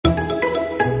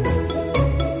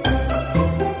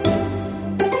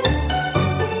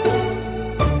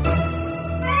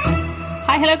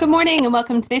hello, good morning, and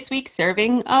welcome to this week's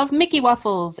serving of Mickey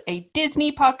Waffles, a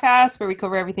Disney podcast where we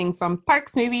cover everything from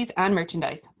parks, movies, and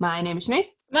merchandise. My name is Sinead.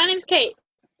 My name's Kate.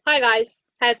 Hi guys,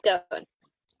 how's it going?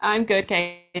 I'm good,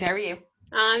 Kate. How are you?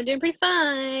 I'm doing pretty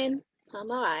fine. I'm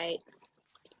alright.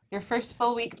 Your first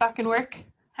full week back in work.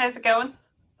 How's it going?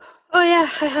 Oh yeah,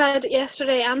 I had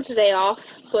yesterday and today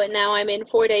off, but now I'm in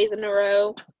 4 days in a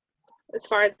row, as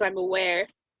far as I'm aware,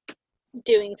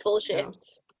 doing full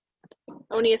shifts.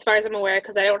 Only as far as I'm aware,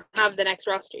 because I don't have the next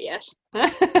roster yet.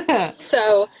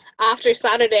 So after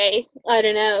Saturday, I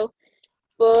don't know.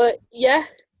 But yeah,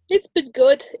 it's been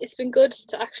good. It's been good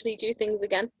to actually do things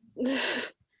again.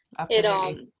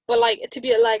 Absolutely. But like, to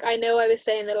be like, I know I was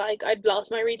saying that like I'd lost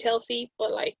my retail feet,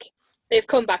 but like they've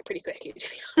come back pretty quickly, to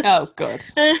be honest. Oh, good.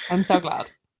 I'm so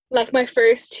glad. Like my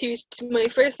first 2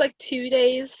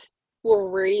 days were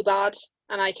really bad,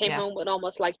 and I came home with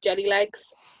almost like jelly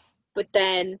legs. But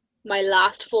then my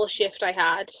last full shift I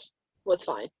had was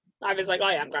fine. I was like,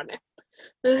 I am grand now.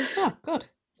 Oh, good.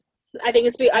 I think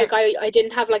it's because I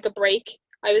didn't have like a break.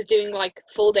 I was doing like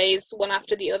full days one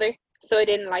after the other, so I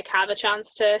didn't like have a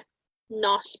chance to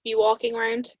not be walking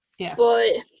around. Yeah. But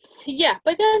yeah,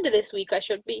 by the end of this week I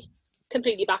should be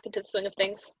completely back into the swing of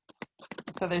things.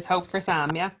 So there's hope for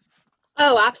Sam, yeah?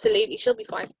 Oh, absolutely. She'll be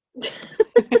fine.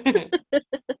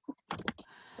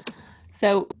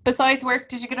 So besides work,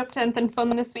 did you get up to anything fun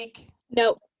this week?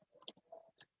 No.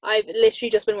 I've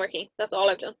literally just been working. That's all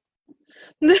I've done.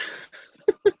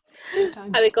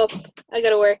 I wake up, I go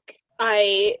to work,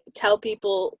 I tell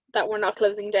people that we're not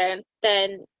closing down,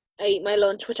 then I eat my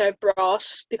lunch, which I brought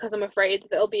because I'm afraid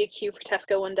that there'll be a queue for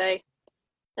Tesco one day.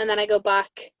 And then I go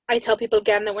back, I tell people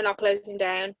again that we're not closing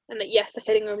down, and that yes, the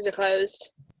fitting rooms are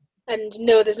closed, and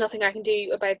no, there's nothing I can do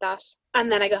about that.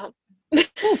 And then I go home.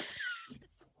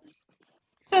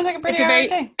 Sounds like a pretty hard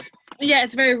day. Yeah,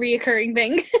 it's a very reoccurring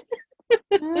thing.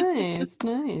 Nice.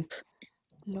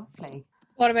 Lovely.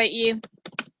 What about you?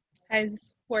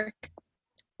 How's work?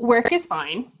 Work is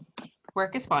fine.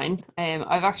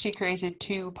 I've actually created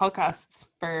 2 podcasts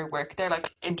for work. They're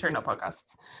like internal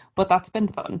podcasts, but that's been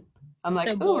fun. I'm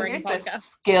like, oh, here's this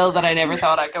skill that I never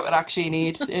thought I would actually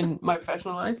need in my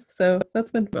professional life. So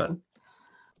that's been fun.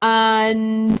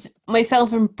 And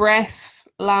myself and Bref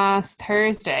last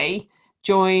Thursday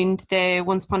joined the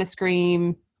Once Upon a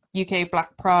Scream UK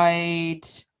Black Pride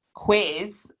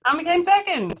quiz and we came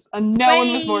second. And no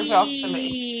one was more shocked than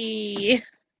me.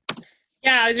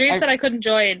 Yeah, I was really upset I couldn't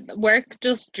join. Work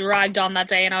just dragged on that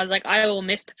day and I was like, I will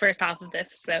miss the first half of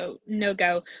this, so no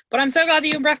go. But I'm so glad that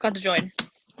you and Bref got to join.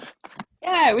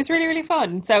 Yeah, it was really, really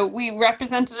fun. So we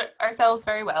represented ourselves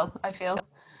very well, I feel.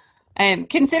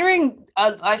 Considering,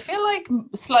 I feel like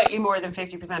slightly more than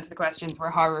 50% of the questions were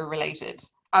horror related.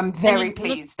 I'm very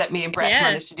pleased that me and Brett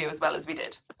managed to do as well as we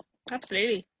did.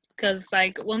 Absolutely. Because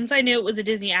like once I knew it was a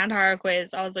Disney and horror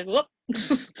quiz, I was like, whoop.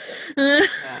 Yeah.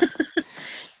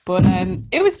 But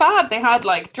it was fab. They had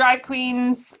like drag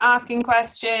queens asking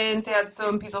questions. They had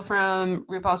some people from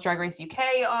RuPaul's Drag Race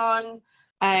UK on.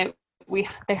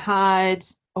 They had,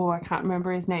 I can't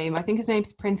remember his name. I think his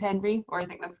name's Prince Henry, or I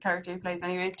think that's the character he plays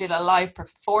anyways, did a live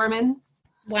performance.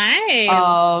 Wow.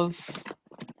 Of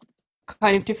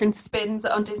kind of different spins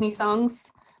on Disney songs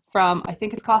from, I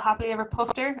think it's called Happily Ever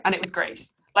After, and it was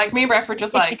great. Like me and Bref were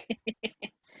just like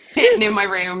sitting in my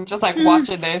room, just like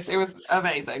watching this. It was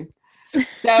amazing.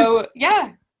 So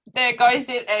yeah, the guys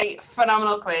did a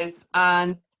phenomenal quiz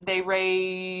and they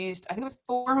raised, I think it was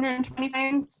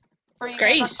 £420 for UK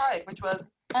Black Pride, which was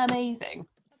amazing.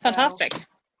 Fantastic. So,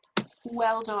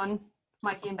 well done,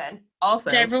 Mikey and Ben. Also,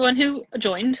 to everyone who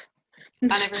joined.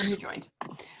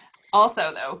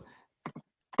 Also, though,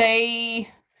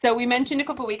 so we mentioned a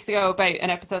couple of weeks ago about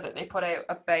an episode that they put out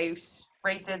about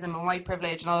racism and white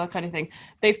privilege and all that kind of thing.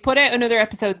 They've put out another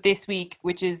episode this week,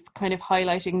 which is kind of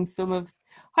highlighting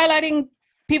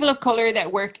people of color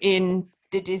that work in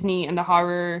the Disney and the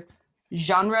horror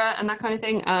genre and that kind of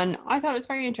thing. And I thought it was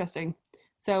very interesting.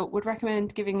 So would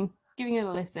recommend giving it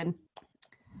a listen.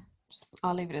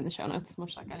 I'll leave it in the show notes,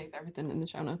 much like I leave everything in the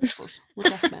show notes, but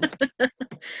would recommend.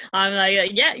 I'm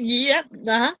like, yeah,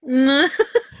 uh-huh.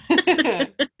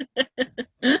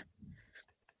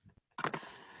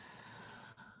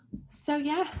 So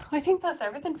yeah, I think that's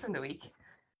everything from the week.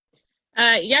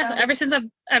 Ever since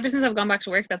I've gone back to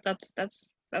work, that's it.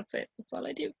 That's all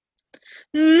I do.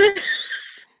 It's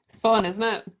fun, isn't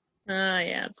it?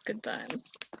 Yeah, it's good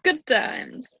times. Good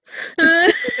times.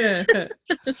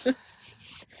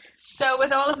 So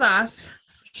with all of that,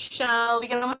 shall we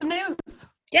get on with some news?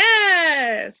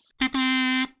 Yes.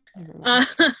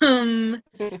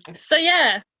 So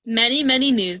yeah,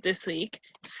 many news this week.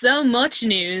 So much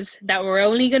news that we're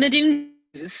only gonna do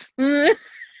news.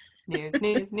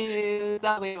 News.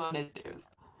 All we want is news.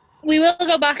 We will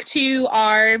go back to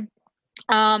our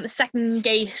second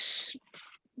gate,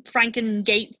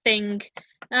 Frankengate thing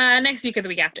next week or the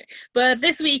week after. But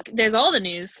this week, there's all the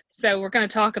news. So we're going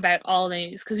to talk about all the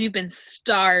news because we've been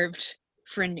starved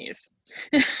for news.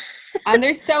 And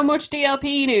there's so much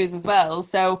DLP news as well.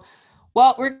 So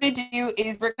what we're going to do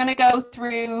is we're going to go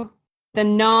through the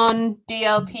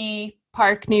non-DLP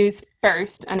park news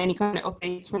first and any kind of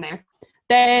updates from there.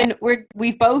 Then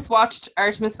we've both watched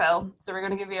Artemis Fowl, so we're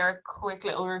going to give you our quick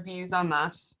little reviews on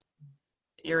that.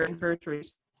 You're in for a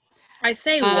treat. I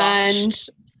say watched.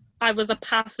 I was a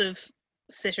passive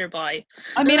sitter by.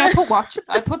 I mean, I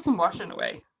put some washing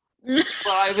away. Well,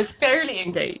 I was fairly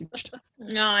engaged.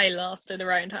 I lost it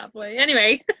around halfway.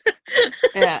 Anyway.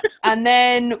 Yeah, and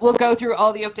then we'll go through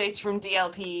all the updates from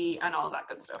DLP and all that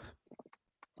good stuff.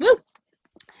 Woo!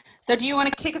 So do you want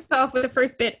to kick us off with the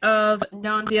first bit of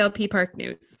non-DLP park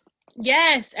news?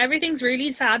 Yes, everything's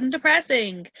really sad and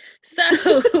depressing.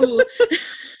 So,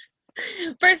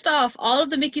 first off, all of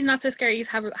the Mickey's Not So Scary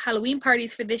Halloween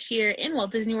parties for this year in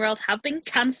Walt Disney World have been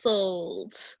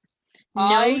cancelled.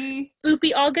 No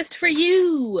spoopy August for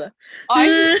you.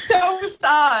 I'm so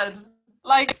sad.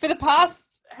 Like, for the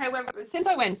past, since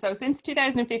I went, so since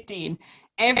 2015,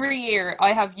 every year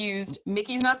I have used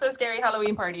Mickey's Not So Scary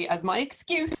Halloween Party as my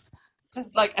excuse to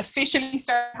like officially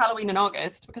start Halloween in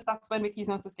August, because that's when Mickey's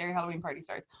Not So Scary Halloween Party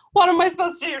starts. What am I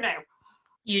supposed to do now?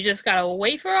 You just gotta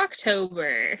wait for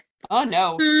October. Oh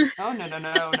no.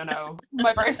 No.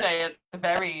 My birthday at the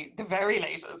very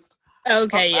latest.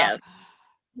 Okay, yeah.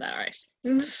 Alright.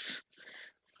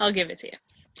 I'll give it to you.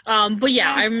 But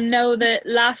yeah, I know that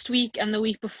last week and the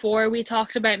week before we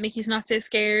talked about Mickey's Not So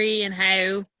Scary and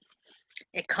how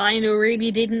it kind of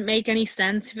really didn't make any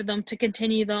sense for them to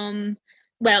continue them.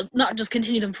 Well, not just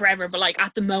continue them forever, but like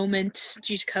at the moment,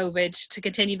 due to COVID, to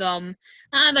continue them.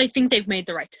 And I think they've made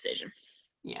the right decision.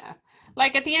 Yeah.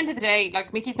 Like at the end of the day,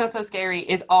 like Mickey's Not So Scary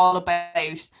is all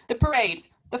about the parade,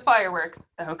 the fireworks,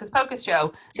 the Hocus Pocus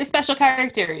show, the special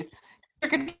characters,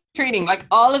 trick-or-treating, like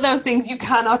all of those things you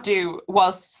cannot do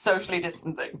whilst socially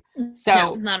distancing. So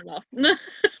no, not at all.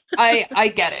 I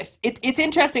get it. It's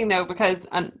interesting though, because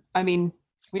I mean,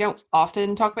 we don't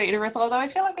often talk about Universal, although I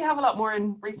feel like we have a lot more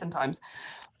in recent times.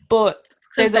 But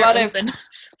there's a lot of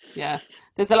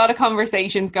there's a lot of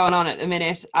conversations going on at the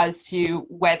minute as to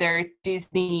whether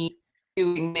Disney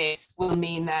doing this will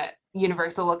mean that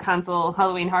Universal will cancel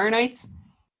Halloween Horror Nights.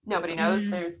 Nobody knows.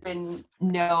 There's been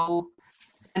no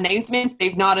announcements.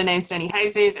 They've not announced any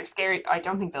houses or scary. I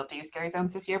don't think they'll do scary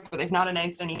zones this year, but they've not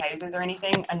announced any houses or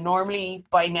anything. And normally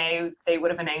by now they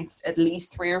would have announced at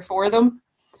least 3 or 4 of them.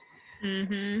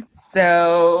 Mm-hmm.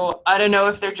 So I don't know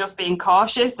if they're just being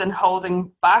cautious and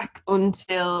holding back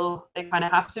until they kind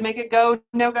of have to make a go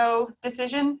no go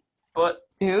decision. But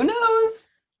who knows?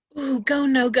 Ooh, go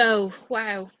no go!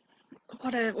 Wow,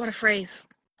 what a phrase!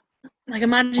 Like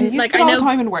imagine, like I know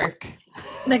time and work.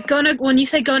 Like when you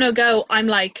say go no go, I'm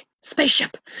like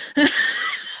spaceship.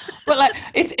 But like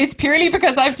it's purely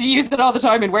because I have to use it all the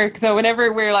time in work. So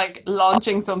whenever we're like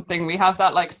launching something, we have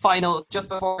that like final just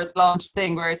before it's launched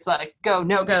thing where it's like go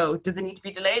no go. Does it need to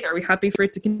be delayed? Are we happy for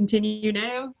it to continue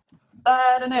now?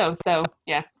 I don't know. So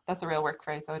yeah, that's a real work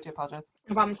phrase. So I do apologize.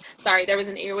 No problems. Sorry, there was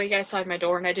an earwig outside my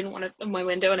door, and I didn't want it in my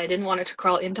window, and I didn't want it to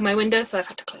crawl into my window, so I've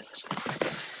had to close it.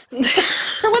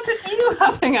 So what's it to you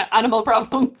having animal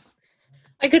problems?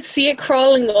 I could see it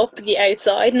crawling up the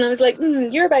outside, and I was like,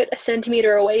 you're about a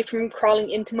centimetre away from crawling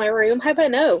into my room. How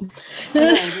about no?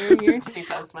 You're too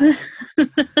close, man.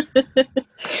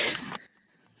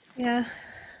 Yeah.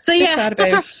 So yeah,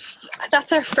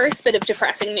 that's our first bit of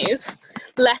depressing news.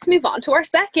 Let's move on to our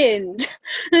second.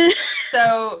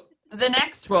 So the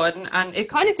next one, and it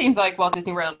kind of seems like Walt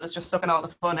Disney World is just sucking all the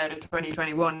fun out of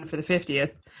 2021 for the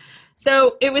 50th.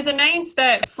 So it was announced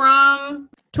that from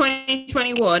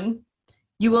 2021,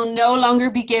 you will no longer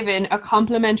be given a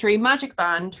complimentary magic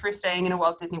band for staying in a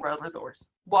Walt Disney World resort.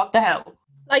 What the hell?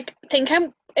 Like, think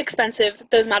how expensive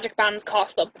those magic bands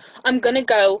cost them. I'm going to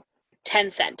go 10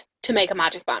 cents to make a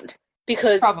magic band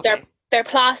because they're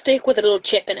plastic with a little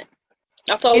chip in it.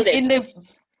 That's all it is.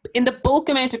 In the bulk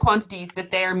amount of quantities that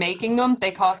they're making them,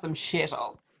 they cost them shit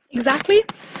all. Exactly.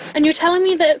 And you're telling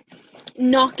me that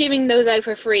not giving those out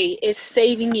for free is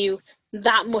saving you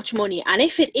that much money. And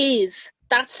if it is,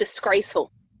 that's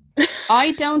disgraceful.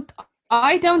 I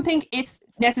don't think it's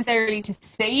necessarily to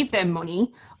save them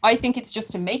money. I think it's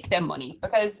just to make them money,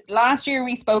 because last year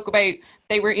we spoke about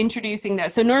they were introducing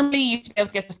that. So normally you used to be able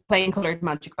to get just plain coloured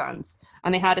magic bands,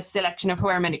 and they had a selection of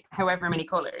however many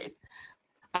colours.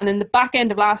 And then the back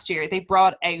end of last year, they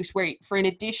brought out where for an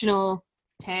additional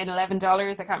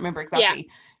 $10-11, I can't remember exactly.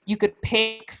 You could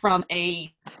pick from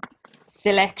a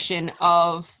selection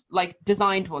of like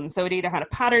designed ones. So it either had a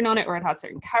pattern on it or it had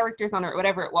certain characters on it or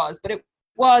whatever it was, but it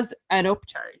was an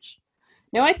upcharge.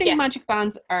 Now I think Magic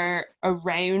Bands are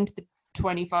around the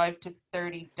 $25 to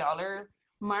 $30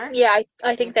 mark. Yeah,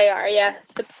 I think they are,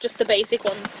 just the basic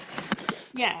ones.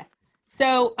 Yeah.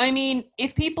 So I mean,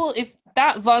 if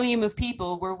that volume of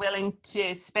people were willing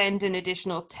to spend an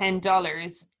additional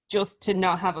 $10 just to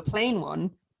not have a plain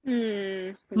one,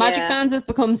 Magic Bands have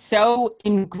become so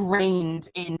ingrained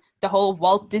in the whole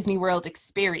Walt Disney World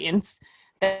experience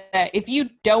that if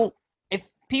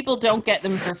people don't get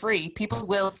them for free, people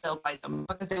will still buy them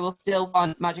because they will still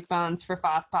want Magic Bands for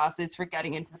fast passes for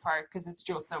getting into the park because it's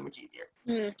just so much easier.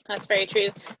 That's very true.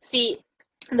 See,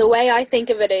 the way I think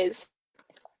of it is,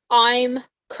 I'm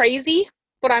crazy,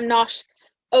 but I'm not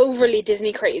overly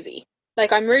Disney crazy.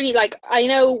 Like, I'm really, like, I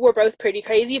know we're both pretty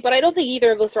crazy, but I don't think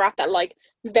either of us are at that, like,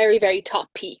 very, very top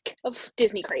peak of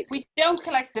Disney crazy. We don't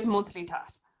collect the monthly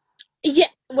TAT. Yeah,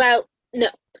 well, no.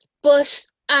 But,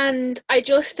 and I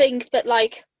just think that,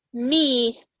 like,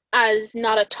 me, as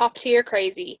not a top tier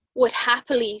crazy, would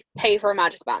happily pay for a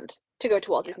Magic Band to go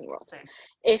to Walt Disney World. Same.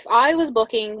 If I was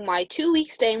booking my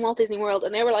 2-week stay in Walt Disney World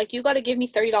and they were like, you got to give me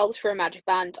 $30 for a Magic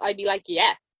Band, I'd be like,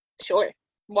 yeah, sure.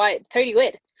 Why? 30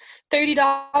 quid.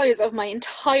 $30 of my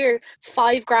entire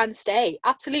 $5,000 stay.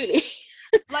 Absolutely.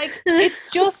 Like, it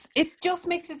just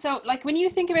makes it so, like, when you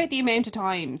think about the amount of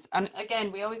times, and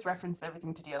again, we always reference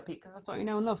everything to DLP because that's what we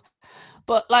know and love,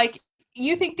 but like,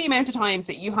 you think the amount of times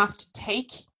that you have to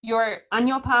take your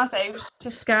annual pass out to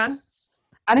scan,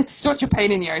 and it's such a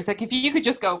pain in the arse. Like, if you could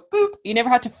just go boop, you never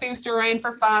had to foost around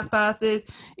for fast passes.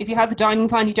 If you had the dining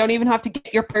plan, you don't even have to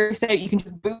get your purse out. You can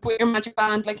just boop with your Magic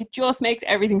Band. Like, it just makes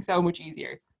everything so much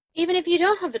easier. Even if you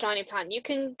don't have the dining plan, you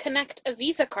can connect a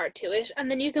Visa card to it,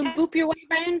 and then you can boop your way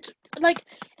around. Like,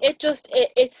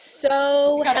 it's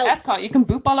so you got helpful. Epcot, you can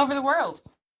boop all over the world.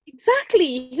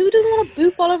 Exactly. Who doesn't want to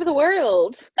boop all over the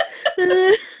world?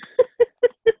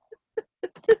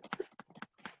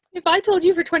 If I told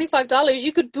you for $25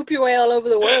 you could boop your way all over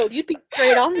the world, you'd be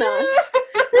great on that.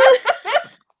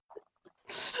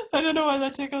 I don't know why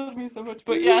that tickled me so much,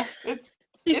 but yeah,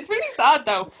 it's really sad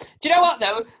though. Do you know what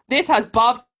though? This has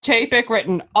Bob Chapek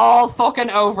written all fucking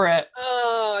over it.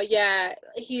 Oh yeah,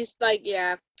 he's like,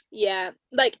 yeah.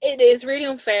 Like, it is really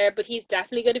unfair, but he's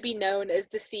definitely going to be known as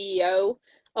the CEO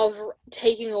of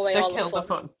taking away all the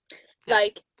fun. Yeah.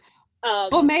 Like,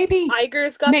 but maybe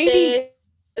Iger's got this,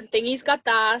 and Thingy's got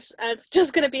that, and it's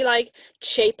just going to be like,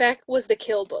 Chapek was the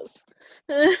kill buzz.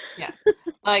 Yeah,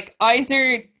 like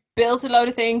Eisner built a load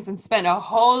of things and spent a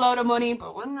whole load of money,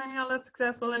 but wasn't any all that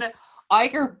successful in it.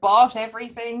 Iger bought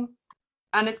everything,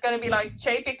 and it's going to be like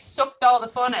Chapek sucked all the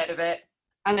fun out of it,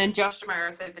 and then Josh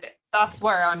D'Amaro saved the day. That's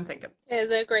where I'm thinking.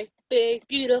 There's a great, big,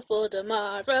 beautiful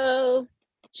tomorrow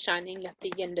shining at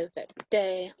the end of every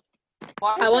day.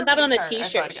 I want that on a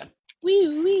t-shirt. Wee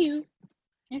wee.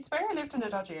 You'd swear I lived in a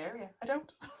dodgy area. I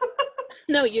don't.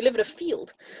 No, you live in a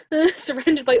field,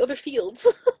 surrounded by other fields.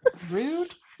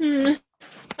 Rude.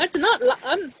 That's not.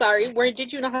 I'm sorry.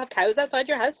 Did you not have cows outside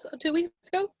your house 2 weeks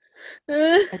ago?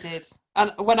 I did.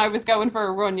 And when I was going for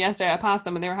a run yesterday, I passed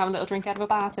them and they were having a little drink out of a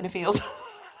bath in a field.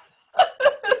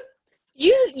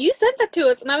 You sent that to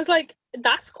us, and I was like,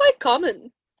 that's quite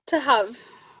common to have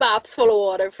baths full of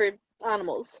water for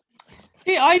animals.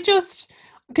 See,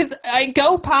 because I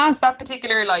go past that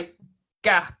particular like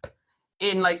gap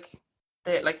in like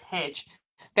the like hedge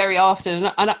very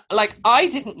often, and like I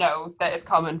didn't know that it's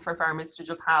common for farmers to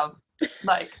just have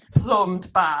like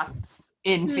plumbed baths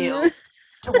in fields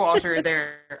to water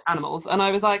their animals, and I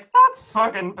was like, that's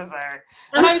fucking bizarre.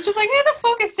 And I was just like, who the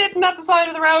fuck is sitting at the side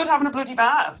of the road having a bloody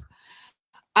bath?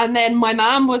 And then my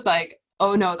mom was like,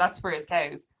 oh no, that's for his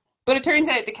cows. But it turns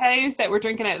out the cows that were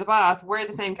drinking out of the bath were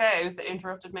the same cows that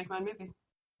interrupted Make Mine Movies.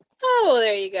 Oh,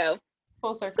 there you go.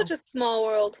 Full circle. Such a small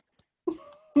world.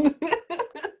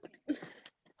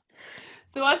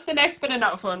 So what's the next bit of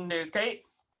not fun news, Kate?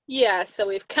 Yeah, so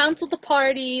we've cancelled the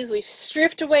parties, we've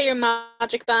stripped away your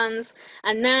Magic Bands,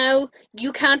 and now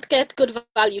you can't get good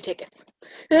value tickets.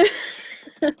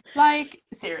 Like,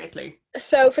 seriously.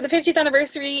 So for the 50th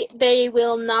anniversary, they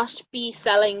will not be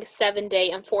selling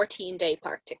 7-day and 14-day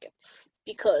park tickets.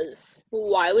 Because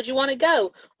why would you want to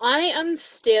go? I am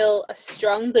still a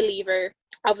strong believer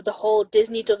of the whole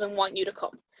Disney doesn't want you to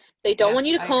come. They don't want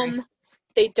you to come. Agree.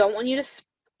 They don't want you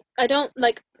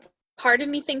to... part of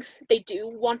me thinks they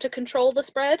do want to control the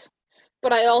spread,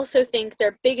 but I also think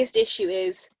their biggest issue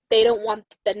is they don't want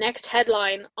the next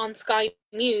headline on Sky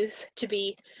News to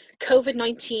be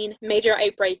COVID-19 major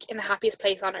outbreak in the happiest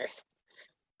place on earth.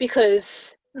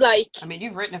 because, like, I mean,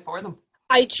 you've written it for them.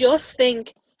 I just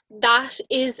think that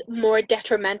is more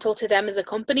detrimental to them as a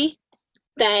company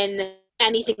than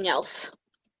anything else.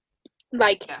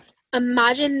 Like,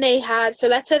 imagine they had, so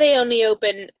let's say they only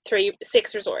open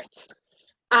 6 resorts,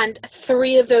 and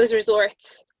 3 of those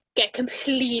resorts get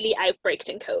completely outbreaked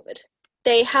in COVID.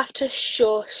 They have to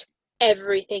shut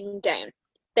everything down.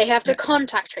 They have to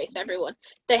contact trace everyone.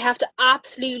 They have to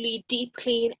absolutely deep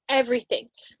clean everything.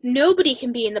 Nobody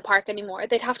can be in the park anymore.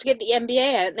 They'd have to get the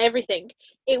NBA out and everything.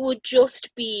 It would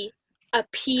just be a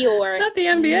pure Not the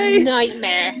NBA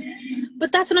nightmare.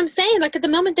 But that's what I'm saying. Like, at the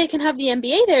moment, they can have the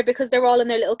NBA there because they're all in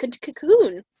their little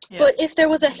cocoon. Yeah. But if there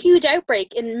was a huge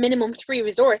outbreak in minimum 3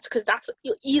 resorts, because that's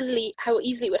how easily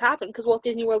it would happen, because Walt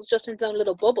Disney World's just in its own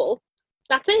little bubble,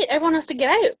 that's it. Everyone has to get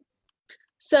out.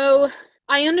 So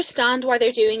I understand why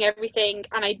they're doing everything,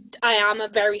 and I am a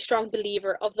very strong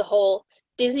believer of the whole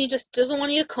Disney just doesn't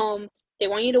want you to come. They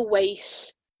want you to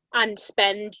wait and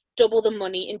spend double the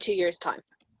money in 2 years' time.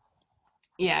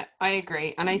 Yeah, I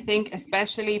agree. And I think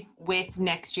especially with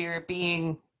next year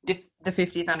being the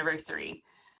 50th anniversary,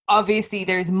 obviously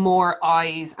there's more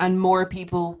eyes and more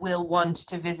people will want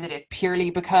to visit it purely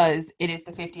because it is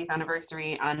the 50th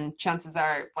anniversary, and chances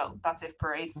are, well, that's if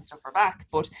parades and stuff are back,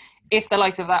 but if the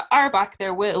likes of that are back,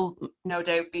 there will no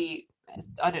doubt be,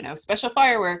 I don't know, special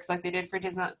fireworks like they did for the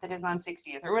Disneyland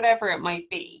 60th or whatever it might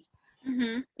be.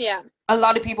 Mm-hmm. Yeah. A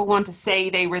lot of people want to say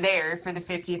they were there for the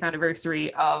 50th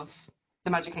anniversary of the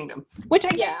Magic Kingdom, which I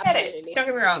get absolutely. it. Don't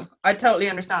get me wrong. I totally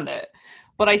understand it.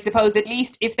 But I suppose at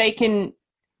least if they can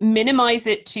minimize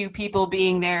it to people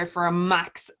being there for a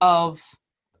max of,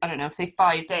 I don't know, say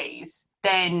 5 days,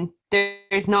 then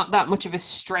there's not that much of a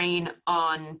strain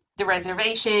on the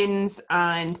reservations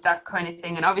and that kind of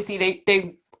thing. And obviously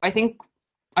they I think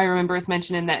I remember us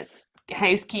mentioning that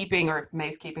housekeeping or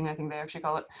mousekeeping, I think they actually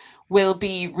call it, will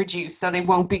be reduced. So they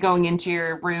won't be going into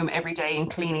your room every day and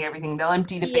cleaning everything. They'll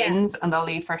empty the bins and they'll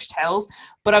leave fresh towels.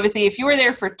 But obviously if you were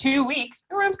there for 2 weeks,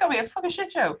 your room's going to be a fucking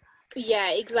shit show. Yeah,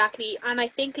 exactly. And I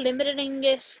think limiting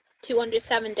it to under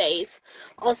 7 days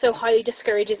also highly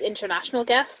discourages international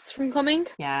guests from coming.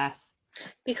 Yeah.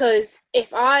 Because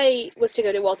if I was to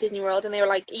go to Walt Disney World and they were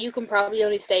like, you can probably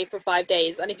only stay for 5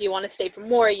 days, and if you want to stay for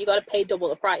more, you got to pay double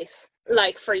the price,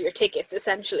 like for your tickets,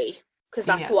 essentially. Because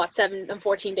that's what 7 and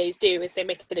 14 days do, is they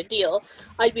make it a deal.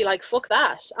 I'd be like, fuck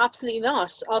that. Absolutely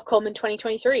not. I'll come in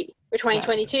 2023 or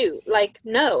 2022. Like,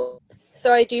 no.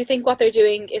 So I do think what they're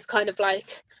doing is kind of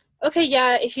like, okay,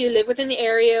 yeah, if you live within the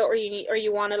area or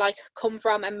you want to like come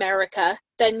from America,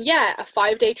 then yeah, a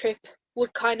 5-day trip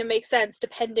would kind of make sense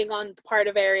depending on the part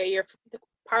of area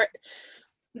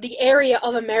the area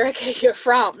of America you're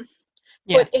from.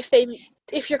 Yeah. But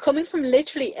if you're coming from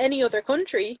literally any other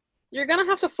country, you're gonna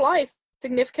have to fly a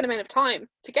significant amount of time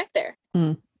to get there.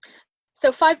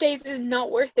 So 5 days is not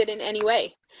worth it in any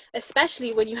way,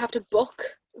 especially when you have to book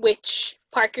which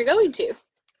park you're going to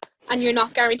and you're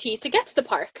not guaranteed to get to the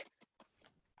park.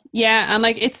 Yeah, and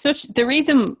like it's such the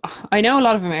reason I know a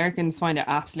lot of Americans find it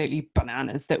absolutely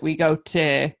bananas that we go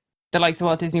to the likes of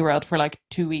Walt Disney World for like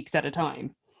 2 weeks at a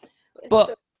time.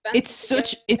 But it's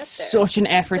such an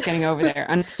effort getting over there,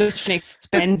 and it's such an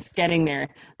expense getting there,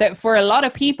 that for a lot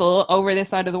of people over this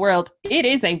side of the world, it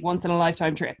is a once in a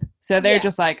lifetime trip. So they're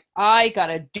just like, I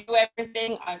gotta do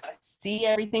everything, I gotta see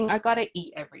everything, I gotta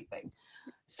eat everything.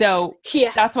 So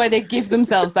that's why they give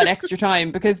themselves that extra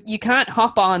time, because you can't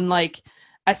hop on like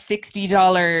a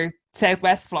 $60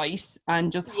 Southwest flight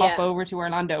and just hop over to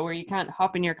Orlando, where you can't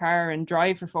hop in your car and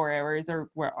drive for 4 hours, or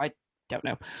where I don't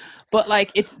know, but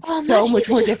like it's so much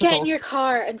more difficult. Get in your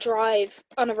car and drive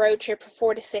on a road trip for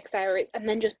 4 to 6 hours and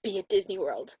then just be at Disney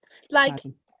World. Like,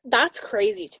 that's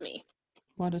crazy to me.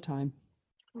 What a time.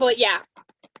 But yeah,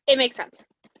 it makes sense.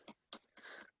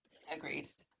 Agreed.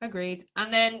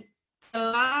 And then the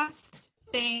last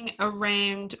thing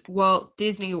around Walt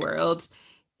Disney World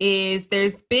is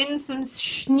there's been some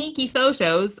sneaky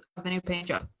photos of the new paint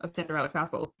job of Cinderella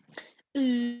Castle.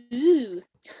 Ooh.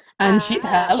 And she's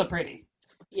hella pretty.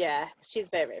 Yeah, she's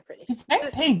very, very pretty. She's very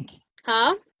pink.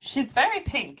 Huh? She's very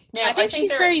pink. Now, I think she's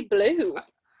very blue.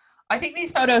 I think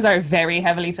these photos are very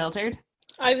heavily filtered.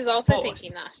 I was also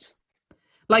thinking that.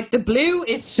 Like, the blue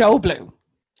is so blue.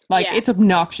 Like, it's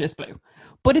obnoxious blue.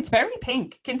 But it's very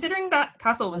pink, considering that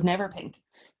castle was never pink.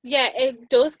 Yeah, it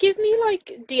does give me,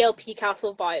 like, DLP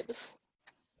Castle vibes.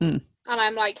 And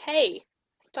I'm like, hey,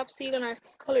 stop stealing our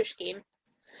colour scheme.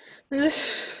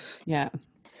 Yeah.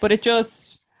 But it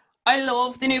just... I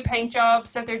love the new paint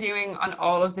jobs that they're doing on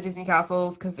all of the Disney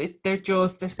castles, because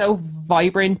they're so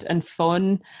vibrant and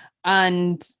fun,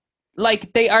 and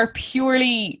like they are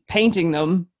purely painting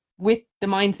them with the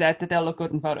mindset that they'll look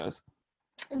good in photos.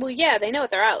 Well, yeah, they know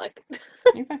what they're at, like.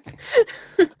 Exactly.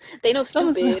 They know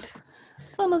stupid. It's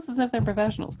almost as if they're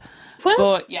professionals. What?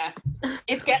 But yeah,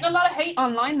 it's getting a lot of hate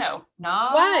online though.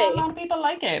 Why? A lot of people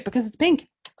like it because it's pink.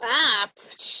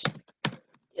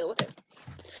 Deal with it.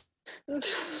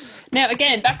 Now,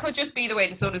 again, that could just be the way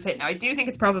the sun is hitting. I do think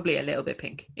it's probably a little bit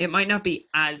pink. It might not be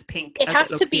as pink as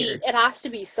it looks here. It has to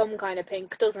be some kind of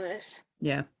pink, doesn't it?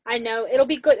 Yeah. I know. It'll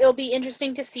be good. It'll be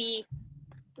interesting to see,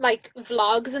 like,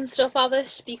 vlogs and stuff of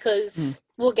it, because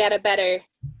we'll get a better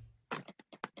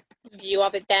view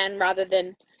of it then, rather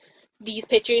than these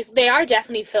pictures. They are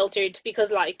definitely filtered,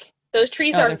 because, like, those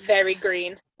trees are very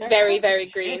green. Very, very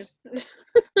green.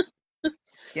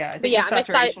 Yeah, I think the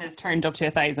saturation is turned up to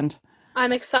 1,000.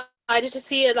 I'm excited to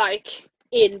see it, like,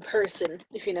 in person,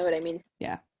 if you know what I mean.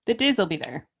 Yeah, the Diz will be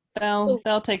there.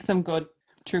 They'll take some good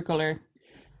true color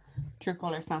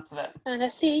snaps of it. And I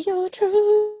see your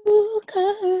true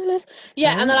colors.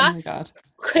 Yeah, and the last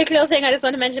quick little thing I just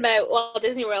want to mention about Walt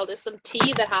Disney World is some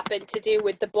tea that happened to do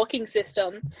with the booking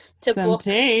system to book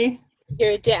tea.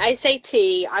 Your day. I say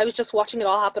tea. I was just watching it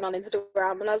all happen on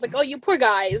Instagram, and I was like, "Oh, you poor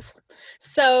guys."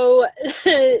 So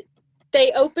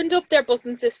they opened up their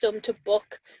booking system to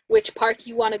book which park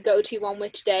you want to go to on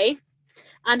which day,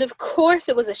 and of course,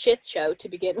 it was a shit show to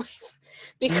begin with,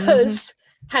 because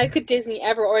how could Disney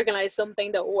ever organize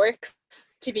something that works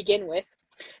to begin with?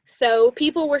 So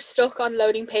people were stuck on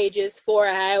loading pages for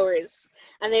hours,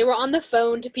 and they were on the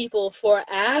phone to people for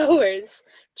hours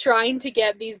trying to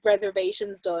get these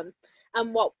reservations done.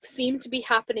 And what seemed to be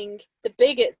happening, the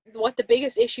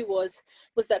biggest issue was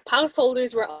that pass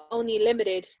holders were only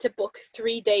limited to book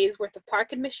 3 days worth of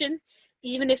park admission,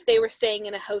 even if they were staying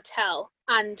in a hotel,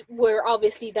 and were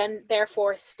obviously then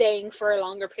therefore staying for a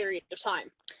longer period of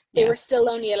time. They were still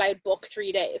only allowed book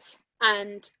 3 days.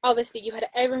 And obviously you had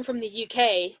everyone from the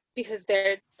UK, because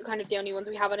they're kind of the only ones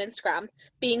we have on Instagram,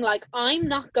 being like, I'm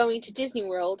not going to Disney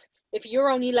World if you're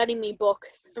only letting me book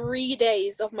 3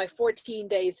 days of my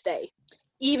 14-day stay,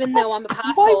 even though I'm a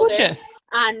pass holder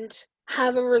and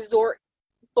have a resort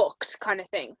booked, kind of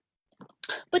thing.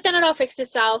 But then it all fixed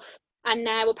itself, and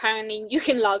now apparently you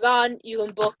can log on, you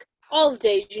can book all the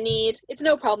days you need. It's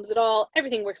no problems at all.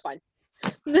 Everything works fine.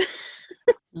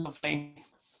 Lovely.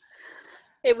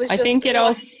 It was.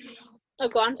 Oh,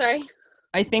 go on. Sorry.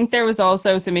 I think there was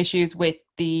also some issues with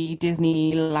the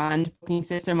Disneyland booking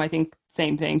system. I think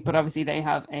same thing, but obviously they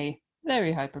have a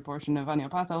very high proportion of annual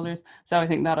pass holders, so I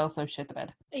think that also shit the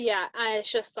bed. Yeah, and it's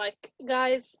just like,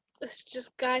 guys.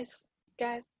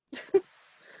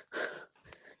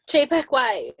 JPEG,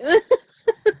 why?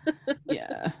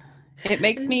 Yeah, it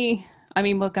makes me. I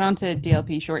mean, we'll get on to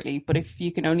DLP shortly, but if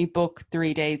you can only book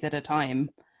 3 days at a time,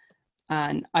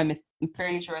 and I'm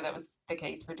fairly sure that was the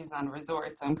case for Disneyland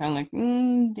Resorts, I'm kind of like,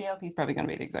 DLP is probably going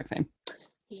to be the exact same.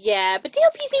 Yeah, but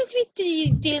DLP seems to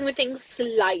be dealing with things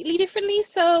slightly differently,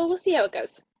 so we'll see how it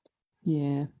goes.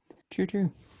 Yeah,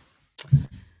 true.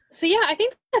 So yeah, I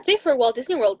think that's it for Walt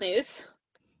Disney World news.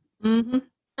 Mm-hmm.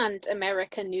 And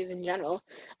American news in general.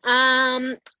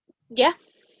 Yeah.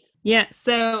 Yeah,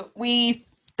 so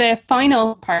the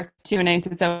final park to announce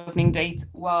its opening date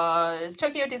was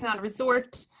Tokyo Disneyland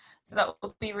Resort. So that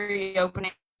will be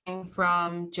reopening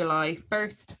from July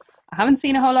 1st. I haven't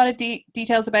seen a whole lot of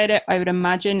details about it. I would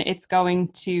imagine it's going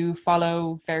to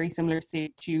follow very similar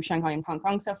to Shanghai and Hong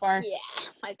Kong so far. Yeah,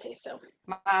 I'd say so.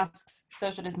 Masks,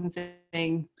 social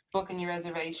distancing, booking your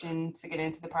reservations to get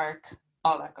into the park,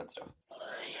 all that good stuff.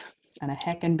 And a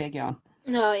heckin' big yawn.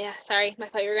 Oh yeah, sorry. I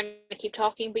thought you were going to keep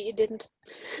talking, but you didn't.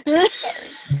 Nothing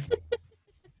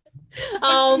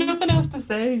else to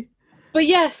say. But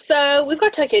yeah, so we've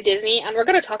got Tokyo Disney, and we're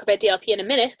going to talk about DLP in a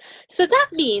minute. So that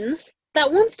means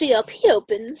that once DLP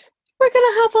opens, we're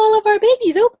going to have all of our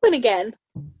babies open again.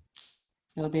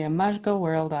 It'll be a magical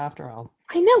world after all.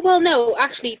 I know. Well, no,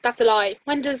 actually, that's a lie.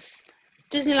 When does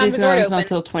Disneyland Resort open? Not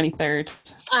until 23rd.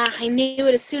 I knew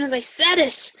it as soon as I said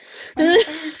it.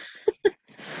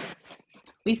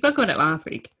 We spoke about it last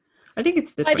week. I think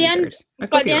it's the 23rd.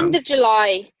 By the end of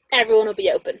July, everyone will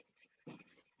be open.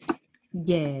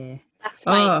 Yeah. That's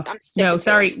fine. I'm sticking No, to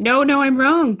sorry. it. No, I'm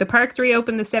wrong. The parks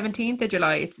reopen the 17th of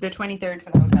July. It's the 23rd for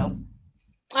the hotels.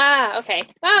 Okay.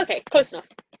 Okay, close enough.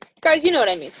 Guys, you know what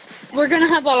I mean. We're going to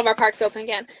have all of our parks open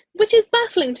again, which is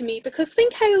baffling to me, because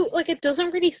think how, it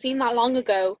doesn't really seem that long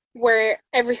ago where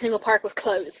every single park was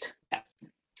closed. Yeah.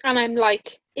 And I'm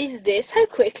like, is this how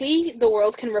quickly the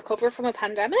world can recover from a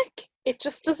pandemic? It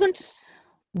just doesn't.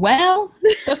 Well,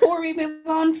 before we move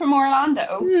on from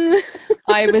Orlando,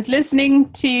 I was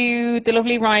listening to the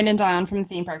lovely Ryan and Diane from the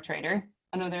Theme Park Trader,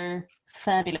 another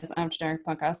fabulous After Dark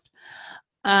podcast.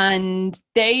 And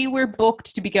they were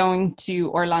booked to be going to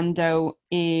Orlando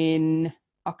in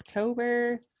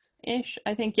October-ish,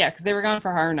 I think. Yeah, because they were going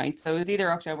for Horror Nights. So it was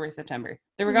either October or September.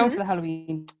 They were going for the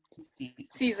Halloween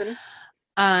season.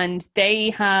 And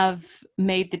they have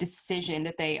made the decision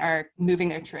that they are moving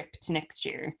their trip to next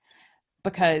year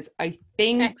because I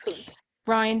think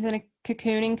Brian's in a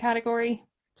cocooning category.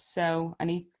 So, and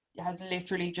he has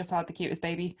literally just had the cutest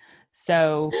baby.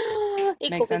 So,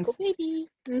 makes sense. Baby.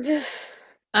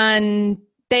 And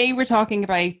they were talking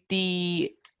about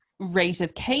the rate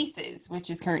of cases, which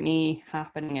is currently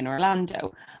happening in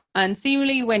Orlando. And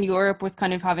seemingly when Europe was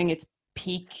kind of having its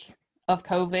peak of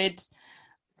COVID,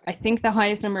 I think the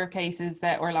highest number of cases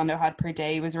that Orlando had per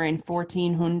day was around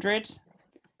 1,400.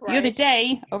 The other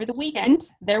day, over the weekend,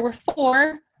 there were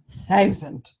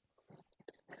 4,000.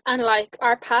 And like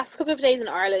our past couple of days in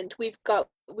Ireland, we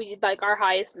like our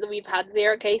highest, we've had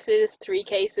 0 cases, 3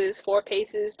 cases, 4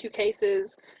 cases, 2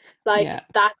 cases, that.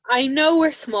 I know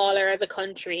we're smaller as a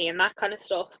country and that kind of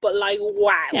stuff, but like,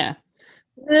 wow. Yeah.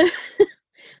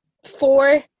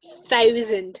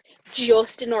 4,000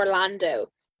 just in Orlando.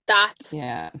 That's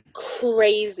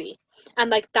crazy. And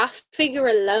like that figure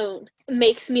alone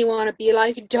makes me want to be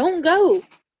like, don't go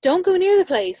near the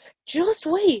place, just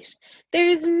wait. There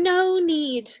is no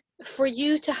need for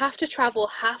you to have to travel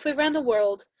halfway around the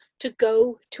world to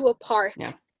go to a park,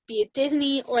 be it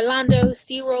Disney, Orlando,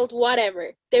 SeaWorld,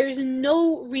 whatever. There's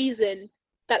no reason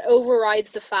that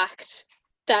overrides the fact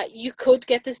that you could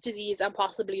get this disease and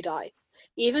possibly die.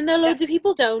 Even though loads of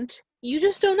people don't, you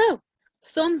just don't know.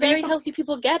 Some very healthy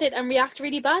people get it and react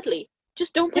really badly.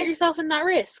 Just don't put yourself in that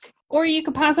risk. Or you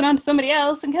could pass it on to somebody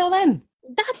else and kill them.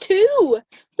 That too.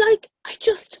 Like, I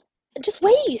just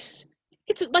wait.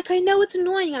 It's like, I know it's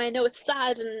annoying and I know it's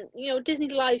sad and, you know,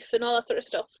 Disney's life and all that sort of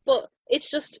stuff, but it's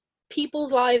just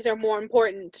people's lives are more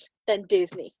important than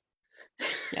Disney.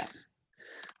 Yeah.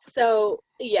 So,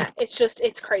 yeah,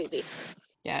 it's crazy.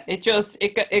 Yeah, it goes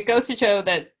to show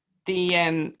that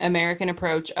the American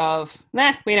approach of,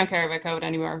 we don't care about COVID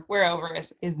anymore, we're over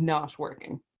it, is not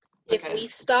working. If we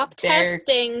stop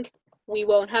testing, we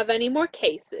won't have any more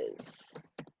cases.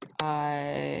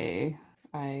 I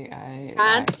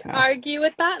can't argue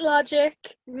with that logic.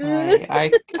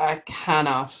 I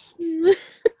cannot.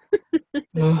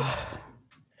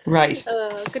 Right.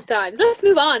 Good times. Let's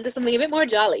move on to something a bit more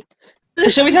jolly.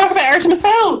 Shall we talk about Artemis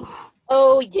Fowl?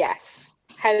 Oh, yes.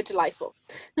 How delightful.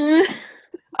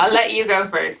 I'll let you go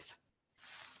first.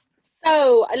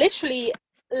 So, literally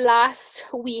last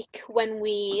week when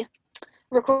we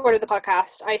recorded the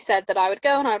podcast, I said that I would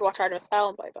go and I would watch Artemis Fowl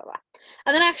and blah, blah, blah.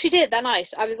 And then I actually did that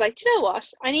night. I was like, do you know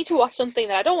what? I need to watch something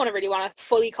that I don't really want to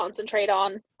fully concentrate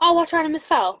on. I'll watch Artemis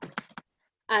Fowl.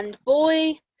 And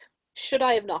boy, should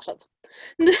I have not have.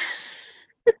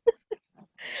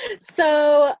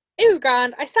 So, it was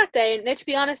grand. I sat down. Now, to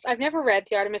be honest, I've never read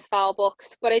the Artemis Fowl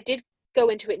books, but I did go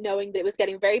into it knowing that it was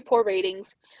getting very poor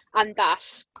ratings and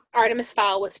that Artemis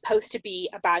Fowl was supposed to be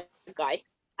a bad guy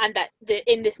and that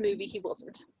in this movie he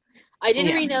wasn't. I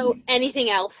didn't really know anything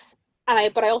else,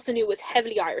 but I also knew it was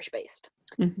heavily Irish based.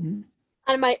 Mm-hmm.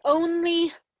 And my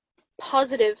only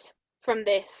positive from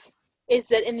this is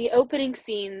that in the opening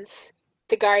scenes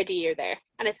the Gardaí are there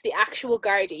and it's the actual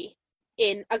Gardaí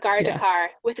in a Garda car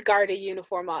with a Garda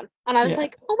uniform on, and I was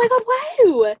like, oh my god,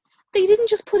 wow, they didn't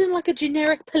just put in like a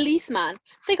generic policeman.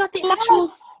 They got the actual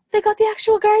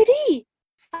Gardaí.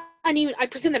 I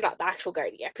presume they're not the actual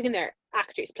Gardaí. I presume they're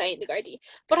actors playing the Gardaí.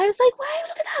 But I was like, wow,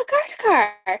 look at that Garda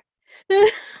car.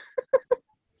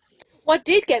 What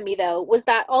did get me though was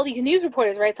that all these news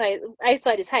reporters were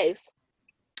outside his house.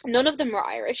 None of them were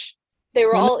Irish. They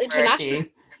were all international.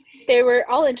 They were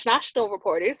all international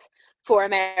reporters for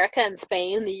America and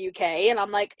Spain and the UK. And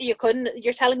I'm like,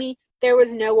 you're telling me there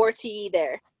was no RTE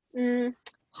there?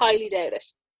 Highly doubt it.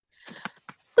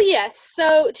 But yes,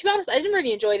 so to be honest, I didn't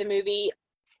really enjoy the movie.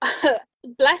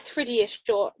 Bless Ferdia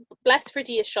Shaw,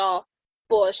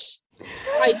 but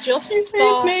I just you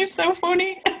thought... His name's so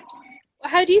funny.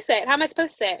 How do you say it? How am I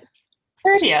supposed to say it?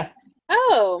 Ferdia.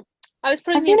 Oh, I was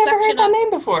putting Have the inflection. Have you never heard that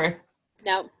name before?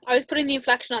 No, I was putting the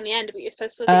inflection on the end, but you're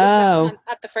supposed to put the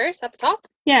inflection at the top.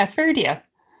 Yeah, Ferdia.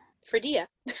 Ferdia.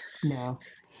 No.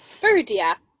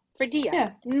 Ferdia.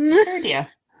 Yeah. Ferdia.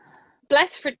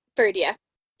 Bless Ferdia.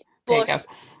 But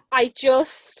I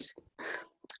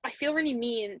feel really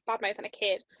mean, bad-mouthing a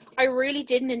kid. I really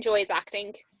didn't enjoy his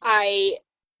acting.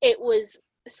 It was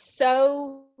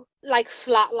so like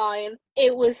flatline.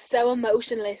 It was so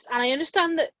emotionless, and I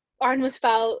understand that Artemis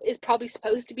Fowl is probably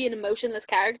supposed to be an emotionless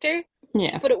character.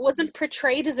 Yeah. But it wasn't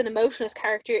portrayed as an emotionless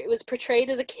character. It was portrayed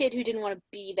as a kid who didn't want to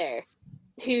be there,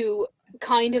 who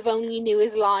kind of only knew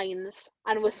his lines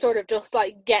and was sort of just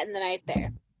like getting them out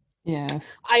there. Yeah.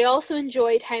 I also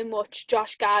enjoyed how much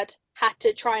Josh Gad had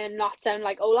to try and not sound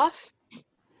like Olaf,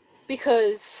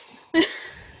 because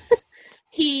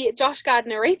Josh Gad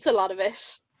narrates a lot of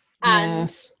it,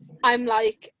 and I'm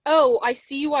like, oh, I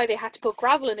see why they had to put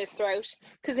gravel in his throat,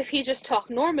 because if he just talked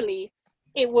normally,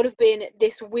 it would have been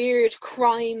this weird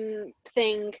crime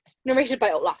thing narrated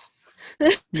by Olaf.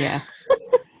 Yeah.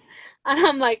 And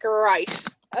I'm like, right,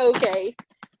 okay.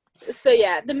 So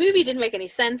yeah, the movie didn't make any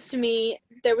sense to me.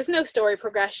 There was no story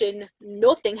progression.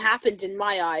 Nothing happened in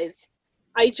my eyes.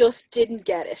 I just didn't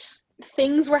get it.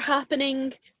 Things were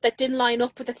happening that didn't line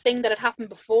up with the thing that had happened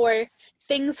before.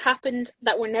 Things happened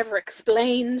that were never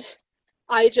explained.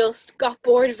 I just got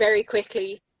bored very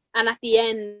quickly. And at the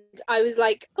end, I was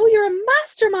like, oh, you're a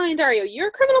mastermind, are you? You're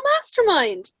a criminal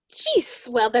mastermind. Jeez,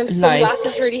 well, those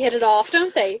sunglasses really hit it off,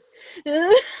 don't they?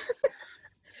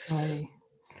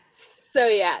 So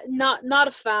yeah, not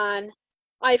a fan.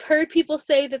 I've heard people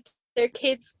say that their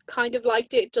kids kind of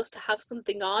liked it just to have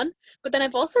something on, but then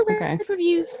I've also read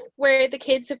reviews where the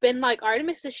kids have been like,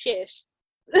 Artemis is shit.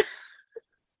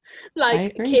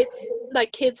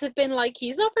 Kids have been like,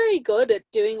 he's not very good at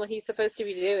doing what he's supposed to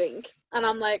be doing, and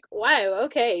I'm like, wow,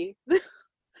 okay.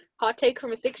 Hot take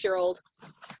from a 6-year-old.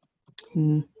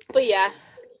 But yeah,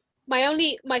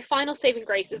 my final saving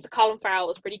grace is the Colin Farrell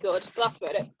was pretty good, but that's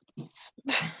about it.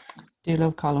 Do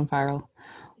love Colin Farrell.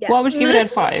 Yeah. What would you give it out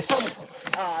of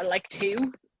 5? Like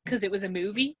 2, because it was a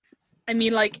movie. I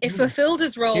mean, like, it fulfilled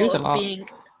his role of being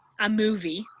a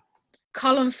movie.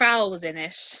 Colin Farrell was in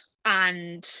it,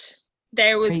 and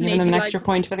there was maybe giving him an extra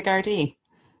point for the Gardaí.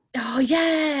 Oh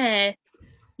yeah.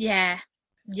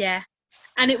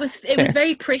 And it was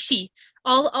very pretty.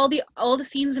 All the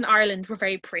scenes in Ireland were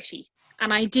very pretty,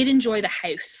 and I did enjoy the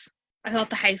house. I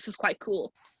thought the house was quite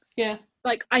cool. Yeah.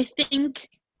 Like, I think,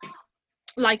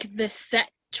 like, the set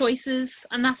choices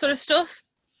and that sort of stuff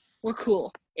were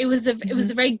cool. It was a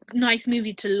very nice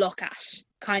movie to look at,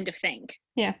 kind of thing.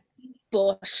 Yeah.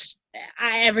 But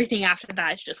everything after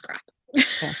that is just crap.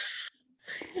 Yeah.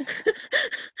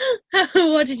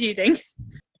 What did you think?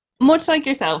 Much like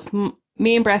yourself,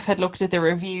 me and Bref had looked at the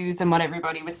reviews and what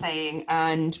everybody was saying,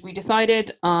 and we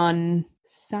decided on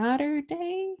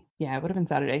Saturday, it would have been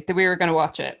Saturday, that we were going to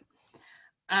watch it.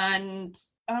 And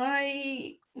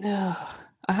I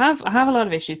have a lot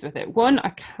of issues with it. One, I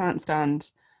can't stand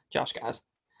Josh Gad,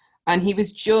 and he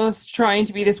was just trying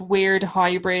to be this weird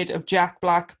hybrid of Jack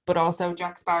Black but also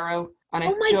Jack Sparrow.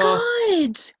 And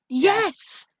God,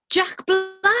 yes, Jack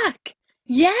Black,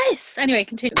 yes. Anyway,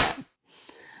 continue.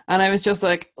 And I was just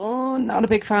like, oh, not a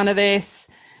big fan of this.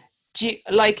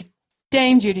 Like,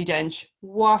 Dame Judi Dench,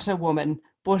 what a woman!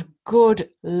 But good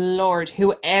Lord,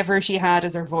 whoever she had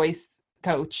as her voice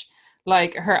coach,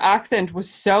 like, her accent was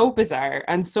so bizarre,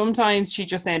 and sometimes she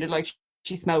just sounded like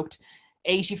she smoked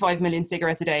 85 million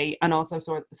cigarettes a day and also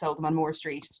sold them on Moore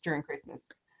Street during Christmas.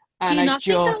 And do you not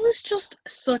think that was just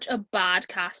such a bad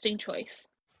casting choice?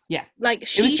 Yeah, like,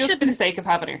 it was just for the sake of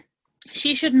having her.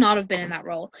 She should not have been in that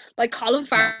role. Like, Colin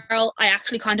Farrell, I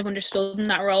actually kind of understood in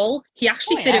that role. He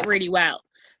actually fit it really well.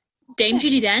 Dame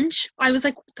Judi Dench, I was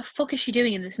like, what the fuck is she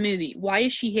doing in this movie? Why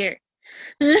is she here?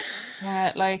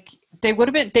 Yeah, like, they would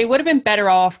have been better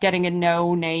off getting a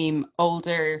no-name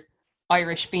older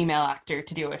Irish female actor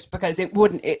to do it, because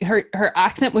her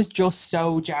accent was just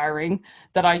so jarring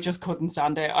that I just couldn't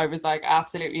stand it. I was like,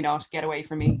 absolutely not, get away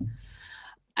from me.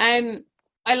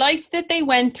 I liked that they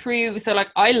went through, so,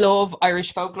 like, I love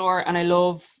Irish folklore, and I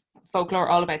love folklore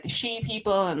all about the She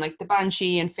people and, like, the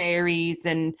Banshee and fairies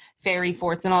and fairy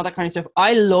forts and all that kind of stuff.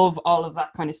 I love all of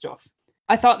that kind of stuff.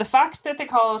 I thought the fact that they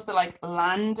called the, like,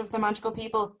 land of the magical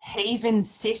people Haven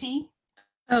City.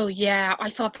 Oh yeah,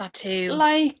 I thought that too.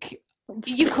 Like,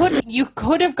 you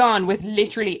could have gone with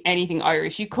literally anything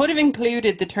Irish. You could have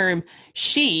included the term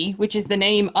she, which is the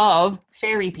name of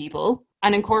fairy people,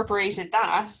 and incorporated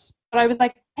that. But I was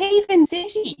like, Haven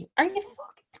City? Are you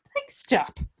fucking, like,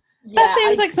 stop. Yeah, that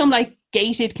sounds like some, like,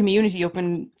 gated community up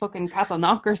in fucking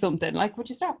Castleknock or something. Like, would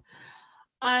you stop?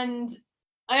 And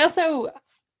I also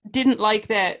didn't like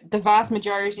that the vast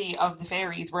majority of the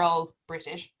fairies were all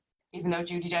British, even though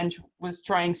Judi Dench was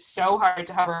trying so hard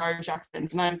to have her Irish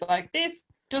accent. And I was like, this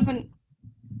doesn't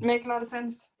make a lot of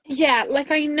sense. Yeah, like,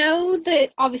 I know that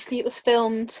obviously it was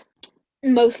filmed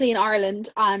mostly in Ireland,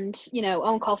 and, you know,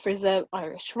 Owen Colfer's an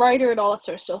Irish writer and all that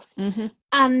sort of stuff. Mm-hmm.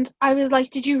 And I was like,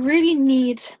 did you really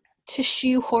need to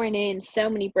shoehorn in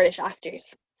so many British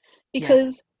actors?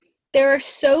 Because there are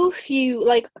so few,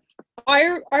 like,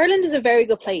 Ireland is a very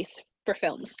good place for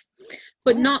films,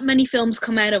 but not many films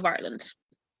come out of Ireland,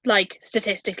 like,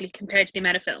 statistically, compared to the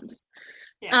amount of films.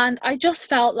 And I just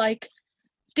felt like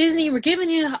Disney were giving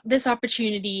you this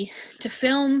opportunity to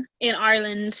film in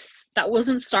Ireland that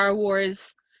wasn't Star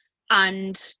Wars,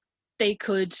 and they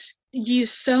could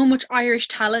use so much Irish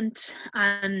talent,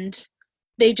 and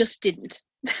they just didn't.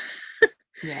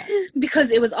 Yeah.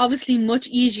 Because it was obviously much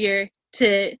easier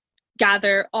to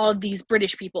gather all of these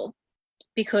British people,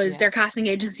 because their casting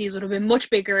agencies would have been much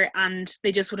bigger, and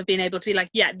they just would have been able to be like,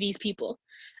 yeah, these people.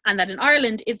 And that in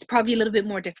Ireland, it's probably a little bit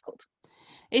more difficult.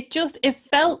 It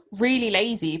felt really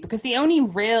lazy, because the only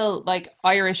real like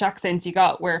Irish accents you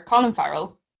got were Colin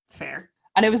Farrell, fair.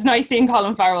 And it was nice seeing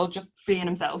Colin Farrell just being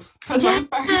himself for the most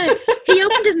part. He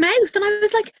opened his mouth and I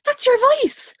was like, that's your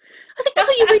voice. I was like, that's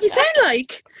what you really sound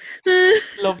like.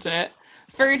 Loved it.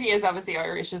 Ferdy is obviously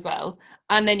Irish as well.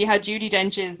 And then you had Judi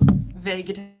Dench's vague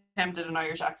attempt at an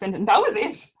Irish accent, and that was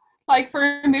it. Like,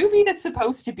 for a movie that's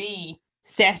supposed to be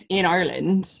set in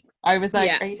Ireland, I was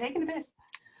like, are you taking the piss?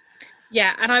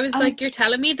 Yeah, and I was like, you're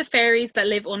telling me the fairies that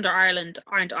live under Ireland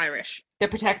aren't Irish? They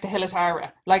protect the Hill of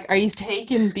Tara. Like, are you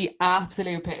taking the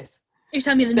absolute piss? You're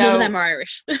telling me that none of them are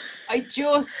Irish? I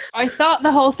thought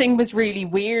the whole thing was really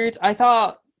weird. I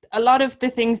thought a lot of the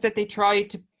things that they tried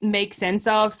to make sense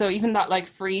of, so even that like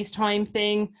freeze time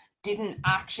thing, didn't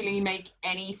actually make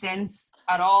any sense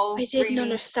at all. I didn't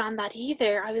understand that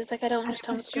either. I was like, I don't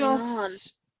understand what's going on.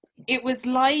 It was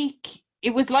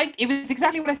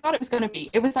exactly what I thought it was going to be.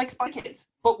 It was like Spy Kids,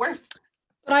 but worse.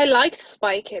 But I liked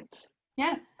Spy Kids.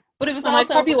 Yeah, but it was and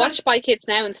also... I'd probably watch Spy Kids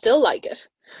now and still like it.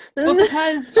 But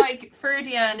because, like,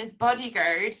 Ferdy and his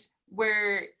bodyguard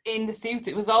were in the suits,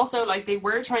 it was also, like, they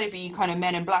were trying to be kind of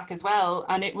Men in Black as well.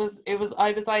 And I was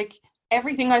like,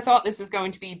 everything I thought this was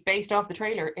going to be based off the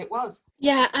trailer, it was.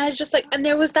 Yeah, and it's just like... And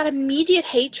there was that immediate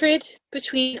hatred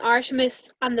between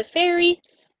Artemis and the fairy.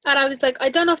 And I was like, I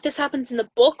don't know if this happens in the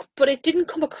book, but it didn't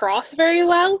come across very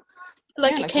well.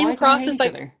 Like, it came across as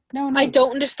like, no. I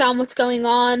don't understand what's going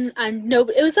on, and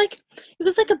nobody. It was like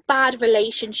a bad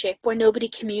relationship where nobody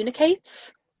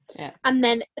communicates. Yeah. And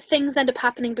then things end up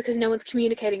happening because no one's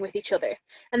communicating with each other,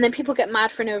 and then people get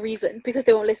mad for no reason because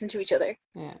they won't listen to each other.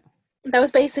 Yeah. That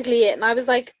was basically it, and I was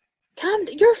like,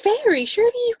 you're a fairy.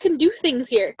 Surely you can do things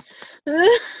here.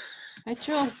 I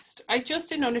just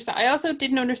didn't understand. I also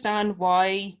didn't understand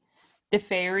why the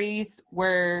fairies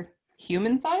were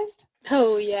human-sized.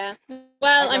 Oh yeah.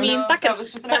 Well, I mean, that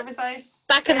was just an oversight.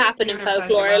 That could happen in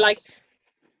folklore, like.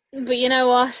 But you know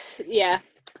what? Yeah.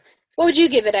 What would you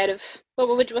give it out of?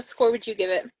 What score would you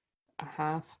give it? A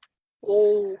half.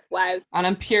 Oh wow. And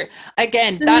I'm pure.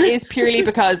 Again, that is purely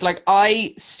because like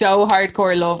I so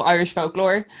hardcore love Irish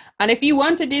folklore, and if you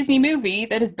want a Disney movie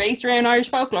that is based around Irish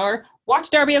folklore,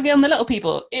 watch Darby O'Gill and the Little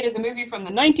People. It is a movie from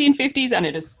the 1950s, and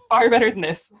it is far better than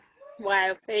this.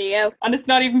 Wow, there you go. And it's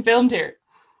not even filmed here.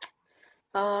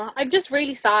 I'm just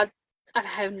really sad at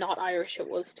how not Irish it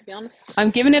was, to be honest. I'm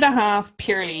giving it a half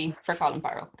purely for Colin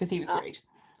Farrell because he was great.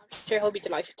 I'm sure he'll be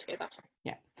delighted to hear that.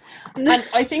 Yeah, and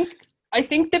I think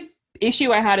the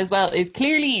issue I had as well is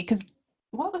clearly because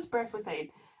what was Brett was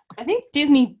saying. I think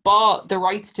Disney bought the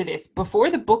rights to this before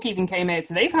the book even came out,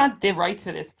 so they've had the rights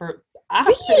for this for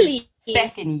absolutely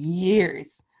fucking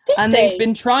years. They've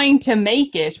been trying to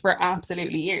make it for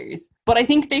absolutely years. But I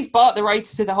think they've bought the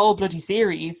rights to the whole bloody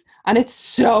series, and it's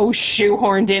so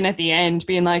shoehorned in at the end,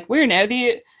 being like, we're now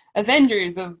the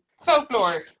Avengers of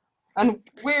folklore, and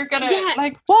we're gonna,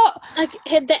 like, what? Like,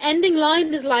 the ending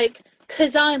line is like,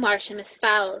 'cause I'm Artemis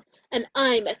Fowl, and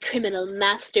I'm a criminal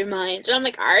mastermind. And I'm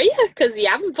like, are you? Because you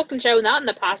haven't fucking shown that in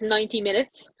the past 90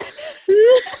 minutes.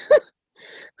 It's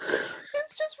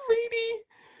just really...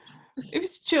 It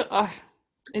was just...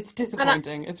 it's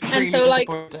disappointing. It's really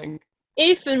disappointing. Like,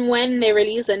 if and when they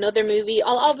release another movie,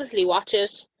 I'll obviously watch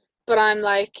it. But I'm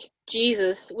like,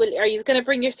 Jesus, are you going to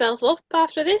bring yourself up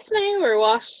after this now, or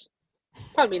what?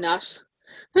 Probably not.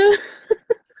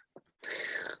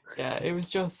 Yeah, it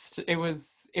was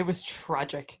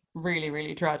tragic. Really,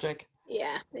 really tragic.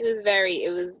 Yeah, it was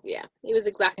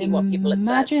exactly what people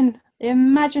had said.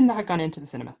 Imagine that had gone into the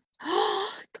cinema. I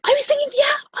was thinking,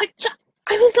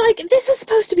 I was like, this was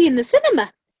supposed to be in the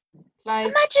cinema. Like,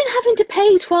 imagine having to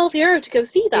pay €12 to go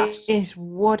see that. It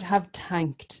would have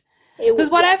tanked. Because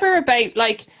whatever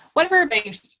about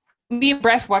me and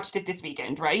Brett watched it this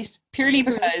weekend, right? Purely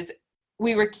because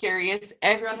we were curious.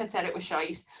 Everyone had said it was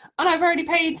shite. And I've already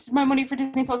paid my money for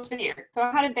Disney Plus for the year. So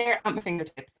I had it there at my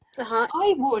fingertips.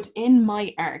 I would, in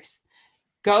my arse,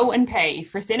 go and pay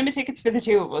for cinema tickets for the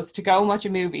two of us to go and watch a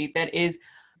movie that is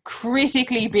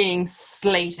critically being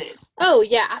slated. Oh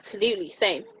yeah, absolutely,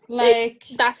 same. Like,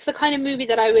 that's the kind of movie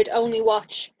that I would only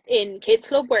watch in Kids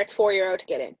Club, where it's €4 to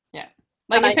get in. Yeah,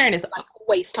 like, in fairness, like,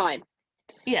 waste time.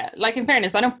 Yeah, like in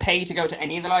fairness, I don't pay to go to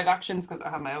any of the live actions because I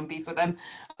have my own beef with them,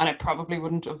 and I probably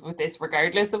wouldn't have with this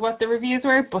regardless of what the reviews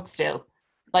were, but still,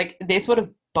 like this would have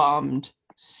bombed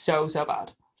so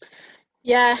bad.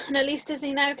 Yeah, and at least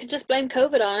Disney now could just blame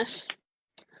COVID on it.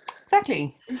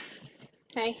 Exactly.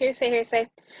 Okay, hearsay.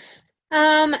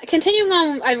 Continuing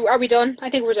on, are we done? I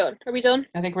think we're done. Are we done?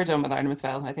 I think we're done with Iron as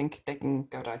well. I think they can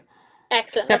go die.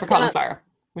 Excellent. Except for Colin Flower.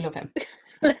 We love him.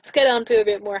 Let's get on to a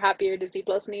bit more happier Disney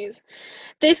Plus news.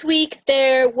 This week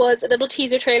there was a little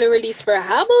teaser trailer released for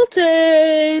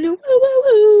Hamilton. Woo, woo,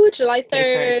 woo, July 3rd.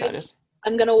 Very excited.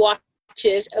 I'm gonna watch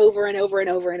it over and over and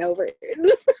over and over.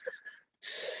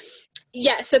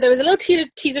 Yeah, so there was a little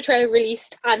teaser trailer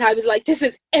released, and I was like, this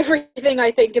is everything I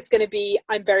think it's going to be.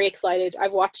 I'm very excited.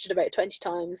 I've watched it about 20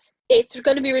 times. It's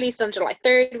going to be released on July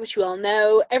 3rd, which you all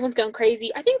know. Everyone's going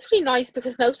crazy. I think it's really nice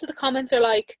because most of the comments are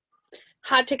like,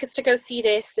 had tickets to go see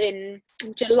this in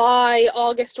July,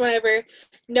 August, whatever.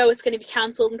 No, it's going to be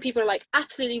cancelled. And people are like,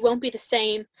 absolutely won't be the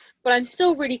same. But I'm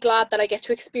still really glad that I get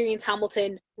to experience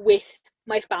Hamilton with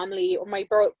my family or my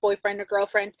boyfriend or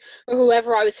girlfriend or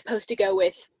whoever I was supposed to go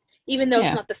with. Even though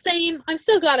it's not the same, I'm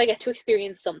still glad I get to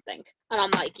experience something. And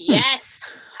I'm like, yes,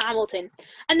 Hamilton.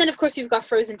 And then, of course, you've got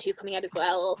Frozen 2 coming out as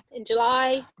well in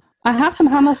July. I have some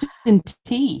Hamilton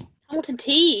tea. Hamilton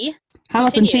tea?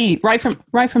 Hamilton tea, right from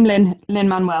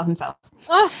Lin-Manuel himself.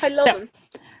 Oh, I love him.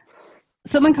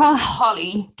 Someone called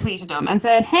Holly tweeted him and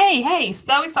said, hey,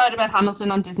 so excited about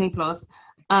Hamilton on Disney Plus.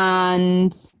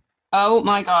 And, oh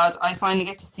my God, I finally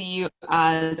get to see you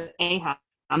as Aham.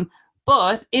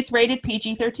 But it's rated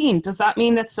PG-13. Does that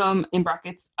mean that some, in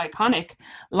brackets, iconic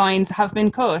lines have been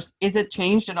cut? Is it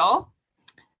changed at all?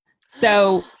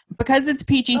 So, because it's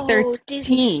PG-13,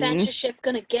 Disney censorship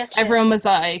gonna get you. Everyone was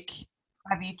like,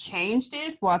 have you changed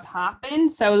it? What's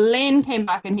happened? So Lynn came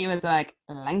back and he was like,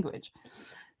 language.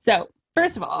 So,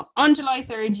 first of all, on July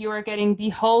 3rd, you are getting the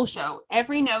whole show,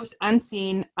 every note and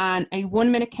scene, and a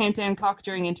 1-minute countdown clock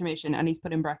during intermission, and he's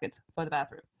put in brackets for the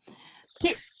bathroom.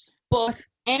 2. But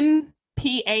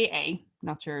MPAA,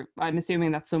 not sure, I'm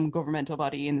assuming that's some governmental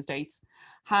body in the States,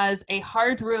 has a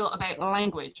hard rule about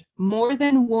language. More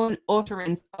than one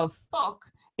utterance of fuck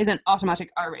is an automatic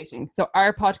R rating. So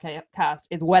our podcast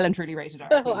is well and truly rated R.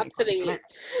 Oh, absolutely.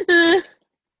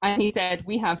 And he said,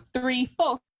 we have 3